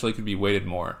potentially could be weighted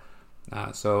more.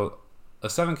 So a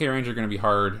 7K range are going to be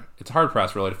hard. It's hard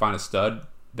pressed really to find a stud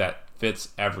that fits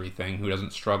everything, who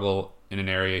doesn't struggle in an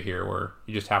area here where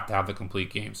you just have to have the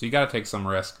complete game. So you got to take some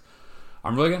risk.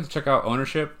 I'm really going to check out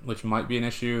ownership, which might be an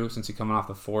issue since he's coming off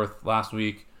the 4th last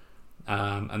week.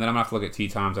 And then I'm going to have to look at tee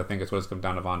times. I think it's what it's come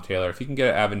down to Von Taylor. If you can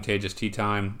get an advantageous tee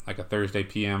time, like a Thursday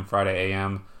PM, Friday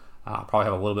AM, I'll probably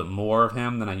have a little bit more of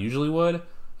him than I usually would.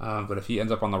 But if he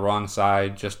ends up on the wrong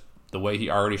side, just the way he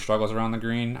already struggles around the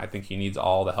green, I think he needs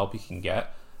all the help he can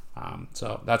get.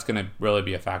 So that's going to really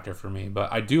be a factor for me.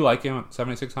 But I do like him at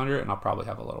 7,600, and I'll probably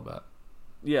have a little bit.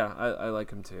 Yeah, I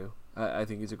like him too. I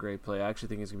think he's a great play. I actually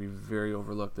think he's going to be very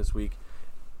overlooked this week,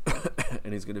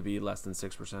 and he's going to be less than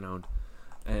 6% owned.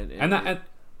 And that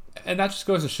just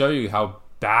goes to show you how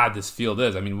bad this field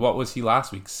is. I mean, what was he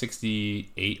last week?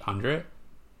 6,800?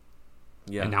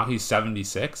 Yeah. And now he's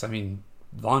 76? I mean,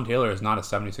 Von Taylor is not a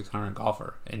 7,600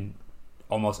 golfer in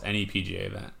almost any PGA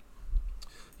event.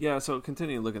 Yeah, so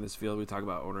continuing to look at this field, we talk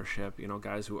about ownership,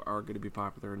 guys who are going to be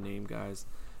popular, name guys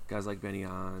like Benny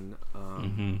An,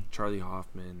 Charlie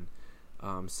Hoffman,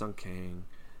 Sung Kang.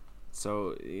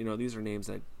 So, these are names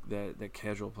that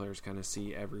casual players kind of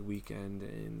see every weekend,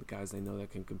 and guys they know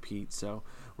that can compete. So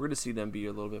we're going to see them be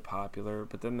a little bit popular.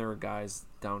 But then there are guys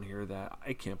down here that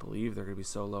I can't believe they're going to be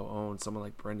so low owned. Someone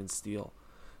like Brendan Steele,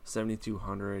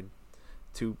 7,200.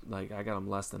 I got him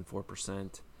less than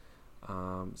 4%.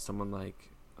 Someone like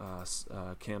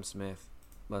Cam Smith,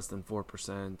 less than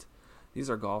 4%. These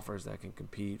are golfers that can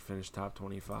compete, finish top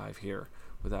 25 here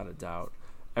without a doubt.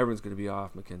 Everyone's going to be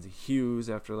off Mackenzie Hughes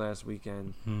after last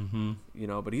weekend,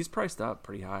 but he's priced up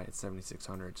pretty high at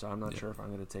 7,600. So I'm not sure if I'm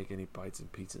going to take any bites and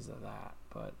pieces of that.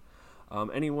 But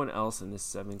anyone else in this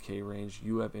 7K range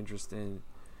you have interest in?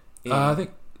 I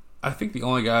think the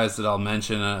only guys that I'll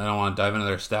mention, I don't want to dive into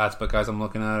their stats, but guys I'm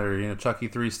looking at are Chucky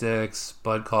 3 Sticks,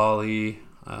 Bud Cauley,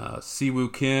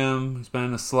 Siwoo Kim, who's been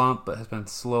in a slump but has been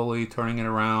slowly turning it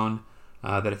around.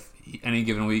 That if any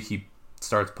given week he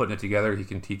starts putting it together, he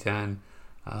can T10.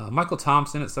 Michael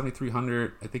Thompson at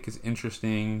 7,300 I think is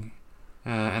interesting.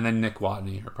 And then Nick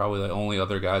Watney are probably the only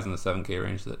other guys in the 7K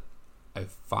range that I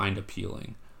find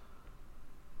appealing.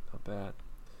 Not bad.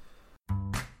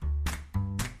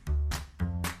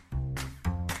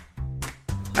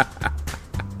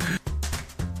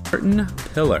 Martin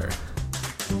Pillar.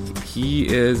 He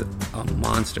is a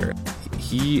monster.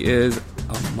 He is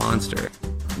a monster.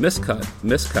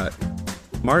 Miscut.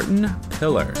 Martin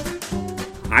Pillar.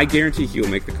 I guarantee he will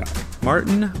make the cut.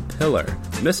 Martin Pillar.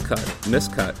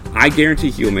 Miscut. I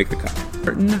guarantee he will make the cut.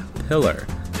 Martin Pillar.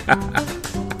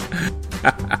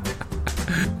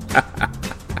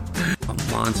 A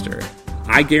monster.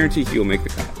 I guarantee he will make the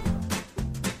cut.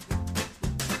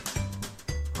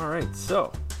 All right,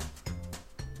 so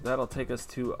that'll take us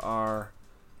to our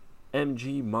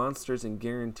MG Monsters and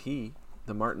Guarantee,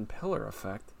 the Martin Pillar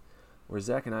effect, where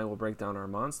Zach and I will break down our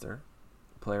monster,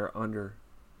 player under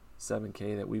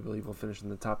 7K that we believe will finish in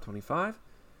the top 25,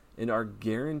 and our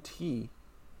guarantee,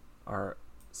 our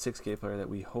 6K player that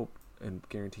we hope and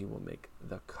guarantee will make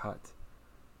the cut.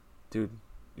 Dude,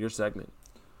 your segment.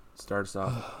 Start us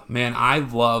off. Man, I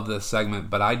love this segment,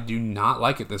 but I do not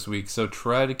like it this week, so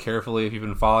tread carefully if you've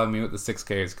been following me with the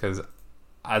 6Ks, because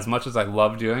as much as I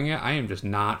love doing it, I am just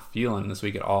not feeling this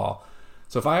week at all.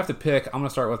 So if I have to pick, I'm going to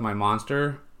start with my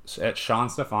monster at Sean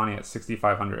Stefani at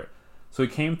 6,500. So he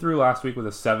came through last week with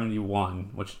a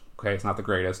 71, which, okay, it's not the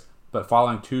greatest, but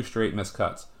following 2 straight missed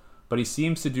cuts. But he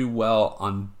seems to do well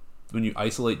on when you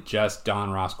isolate just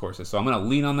Don Ross courses. So I'm going to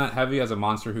lean on that heavy as a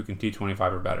monster who can T25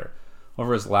 or better.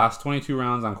 Over his last 22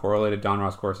 rounds on correlated Don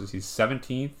Ross courses, he's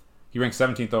 17th. He ranks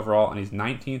 17th overall, and he's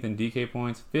 19th in DK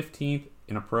points, 15th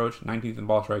in approach, 19th in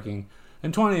ball striking,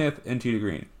 and 20th in tee to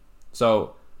green.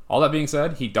 So all that being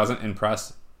said, he doesn't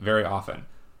impress very often.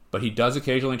 But he does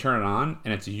occasionally turn it on,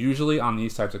 and it's usually on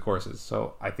these types of courses.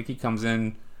 So I think he comes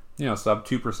in, sub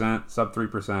 2%, sub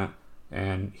 3%,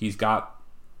 and he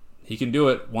can do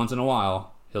it once in a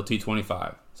while. He'll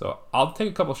T25. So I'll take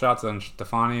a couple shots on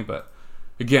Stefani, but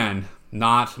again,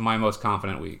 not my most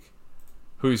confident week.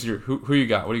 Who you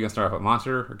got? What are you going to start off with,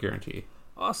 monster or guarantee?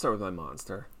 I'll start with my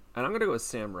monster, and I'm going to go with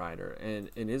Sam Ryder,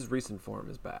 and his recent form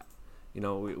is bad.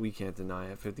 We can't deny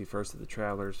it. 51st at the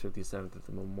Travelers, 57th at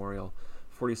the Memorial,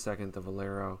 42nd at the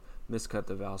Valero, miscut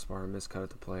the Valspar, miscut at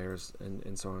the Players,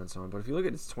 and so on and so on. But if you look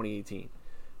at his 2018,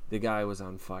 the guy was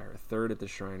on fire. 3rd at the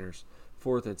Shriners,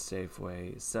 4th at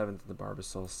Safeway, 7th at the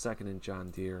Barbasol, 2nd at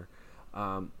John Deere.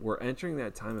 We're entering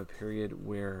that time of period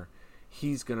where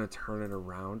he's going to turn it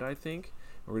around, I think.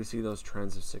 We're going to see those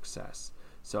trends of success.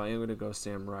 So I am going to go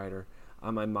Sam Ryder.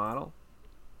 On my model,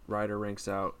 Ryder ranks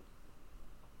out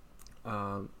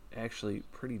actually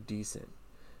pretty decent.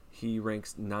 He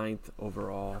ranks 9th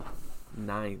overall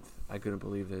 9th, I couldn't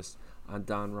believe this, on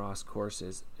Don Ross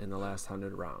courses in the last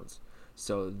 100 rounds.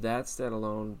 So that stat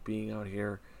alone, being out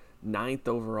here, 9th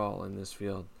overall in this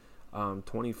field,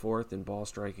 24th in ball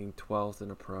striking, 12th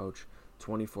in approach,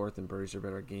 24th in birdies or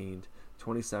better gained,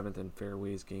 27th in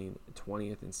fairways gained,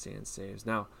 20th in sand saves.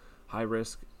 Now, high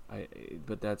risk,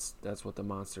 but that's what the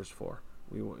monster's for.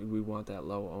 We want that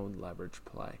low owned leverage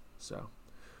play. So,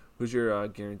 who's your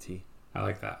guarantee? I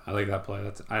like that. I like that play.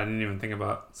 I didn't even think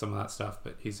about some of that stuff,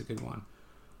 but he's a good one.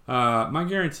 My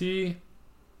guarantee,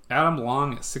 Adam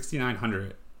Long at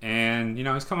 6,900. And,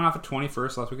 he's coming off a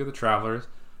 21st last week of the Travelers.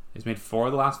 He's made 4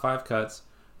 of the last 5 cuts.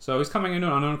 So he's coming into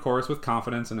an unknown course with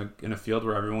confidence in a field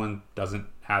where everyone doesn't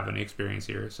have any experience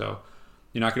here. So,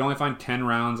 I can only find 10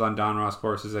 rounds on Don Ross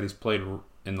courses that he's played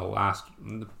in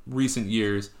the recent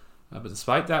years. But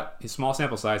despite that, his small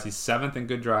sample size, he's 7th in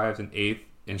good drives and 8th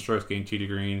in strokes gained tee to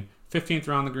green, 15th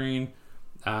around the green.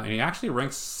 And he actually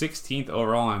ranks 16th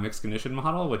overall on a mixed condition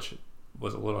model, which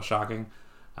was a little shocking.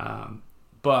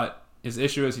 But his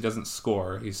issue is he doesn't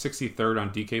score. He's 63rd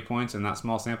on DK points in that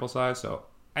small sample size. So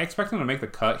I expect him to make the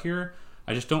cut here.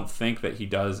 I just don't think that he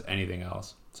does anything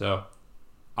else. So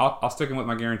I'll stick him with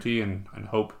my guarantee and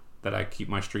hope that I keep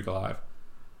my streak alive.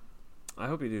 I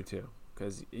hope you do too,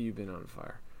 because you've been on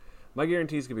fire. My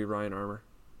guarantee is going to be Ryan Armour.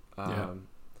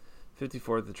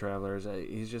 54th the Travelers.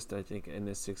 He's just, I think, in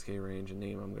this 6K range, a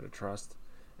name I'm going to trust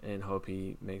and hope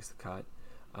he makes the cut.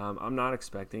 I'm not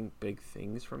expecting big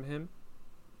things from him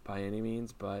by any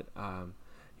means, but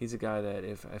he's a guy that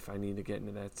if I need to get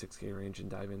into that 6K range and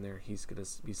dive in there, he's going to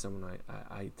be someone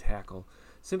I tackle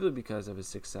simply because of his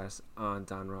success on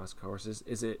Don Ross courses.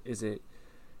 Is it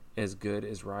as good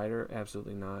as Ryder?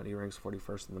 Absolutely not. He ranks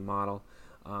 41st in the model,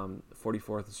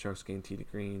 44th in strokes gained tee to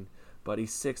green, but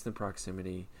he's 6th in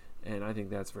proximity, and I think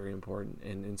that's very important.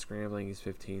 And in scrambling, he's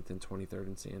 15th and 23rd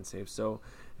in sand saves. So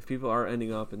if people are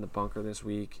ending up in the bunker this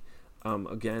week,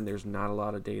 again, there's not a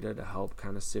lot of data to help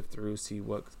kind of sift through, see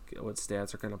what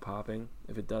stats are kind of popping.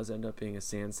 If it does end up being a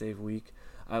sand save week,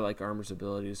 I like Armour's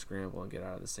ability to scramble and get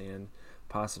out of the sand,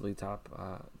 possibly top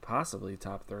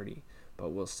 30, but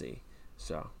we'll see.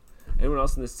 So, anyone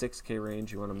else in this 6K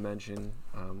range you want to mention?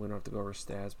 We don't have to go over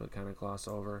stats, but kind of gloss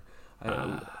over.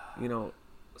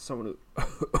 Someone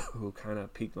who kind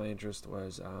of piqued my interest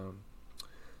was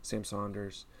Sam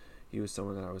Saunders. He was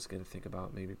someone that I was going to think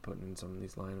about maybe putting in some of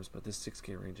these lineups, but this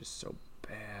 6K range is so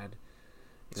bad.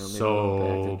 Maybe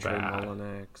so back to bad. Trey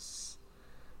Mullinax.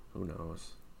 Who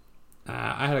knows?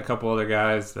 I had a couple other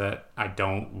guys that I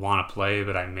don't want to play,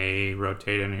 but I may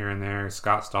rotate in here and there.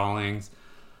 Scott Stallings,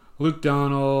 Luke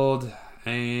Donald,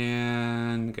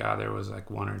 and there was like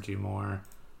one or two more.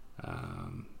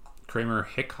 Kramer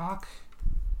Hickok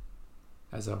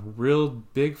as a real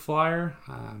big flyer,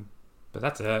 but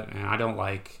that's it. And I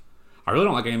really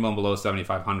don't like anyone below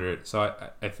 7,500. So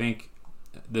I think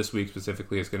this week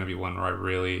specifically is going to be one where I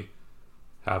really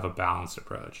have a balanced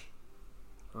approach.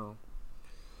 Oh.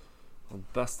 Well,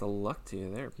 best of luck to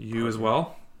you there. You as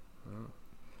well?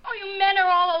 Oh, you men are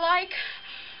all alike.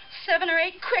 7 or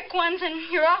 8 quick ones and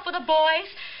you're off with the boys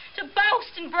to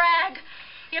boast and brag.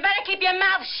 You better keep your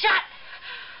mouth shut.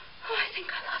 Oh, I think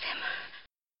I love him.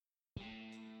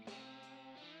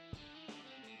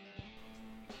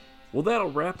 Well,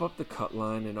 that'll wrap up the cut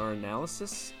line in our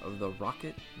analysis of the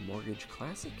Rocket Mortgage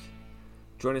Classic.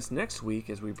 Join us next week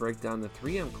as we break down the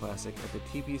 3M Classic at the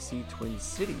TPC Twin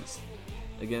Cities.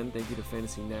 Again, thank you to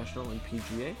Fantasy National and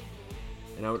PGA.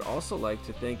 And I would also like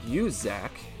to thank you,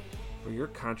 Zach, for your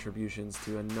contributions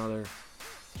to another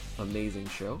amazing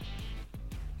show.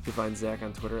 You can find Zach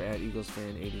on Twitter at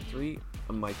EaglesFan83.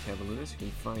 I'm Mike Cavalunas. You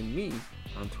can find me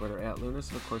on Twitter at Lunas.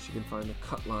 And of course, you can find the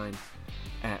Cut Line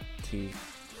at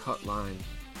TCutline.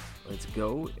 Let's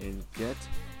go and get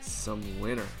some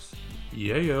winners.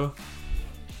 Yeah.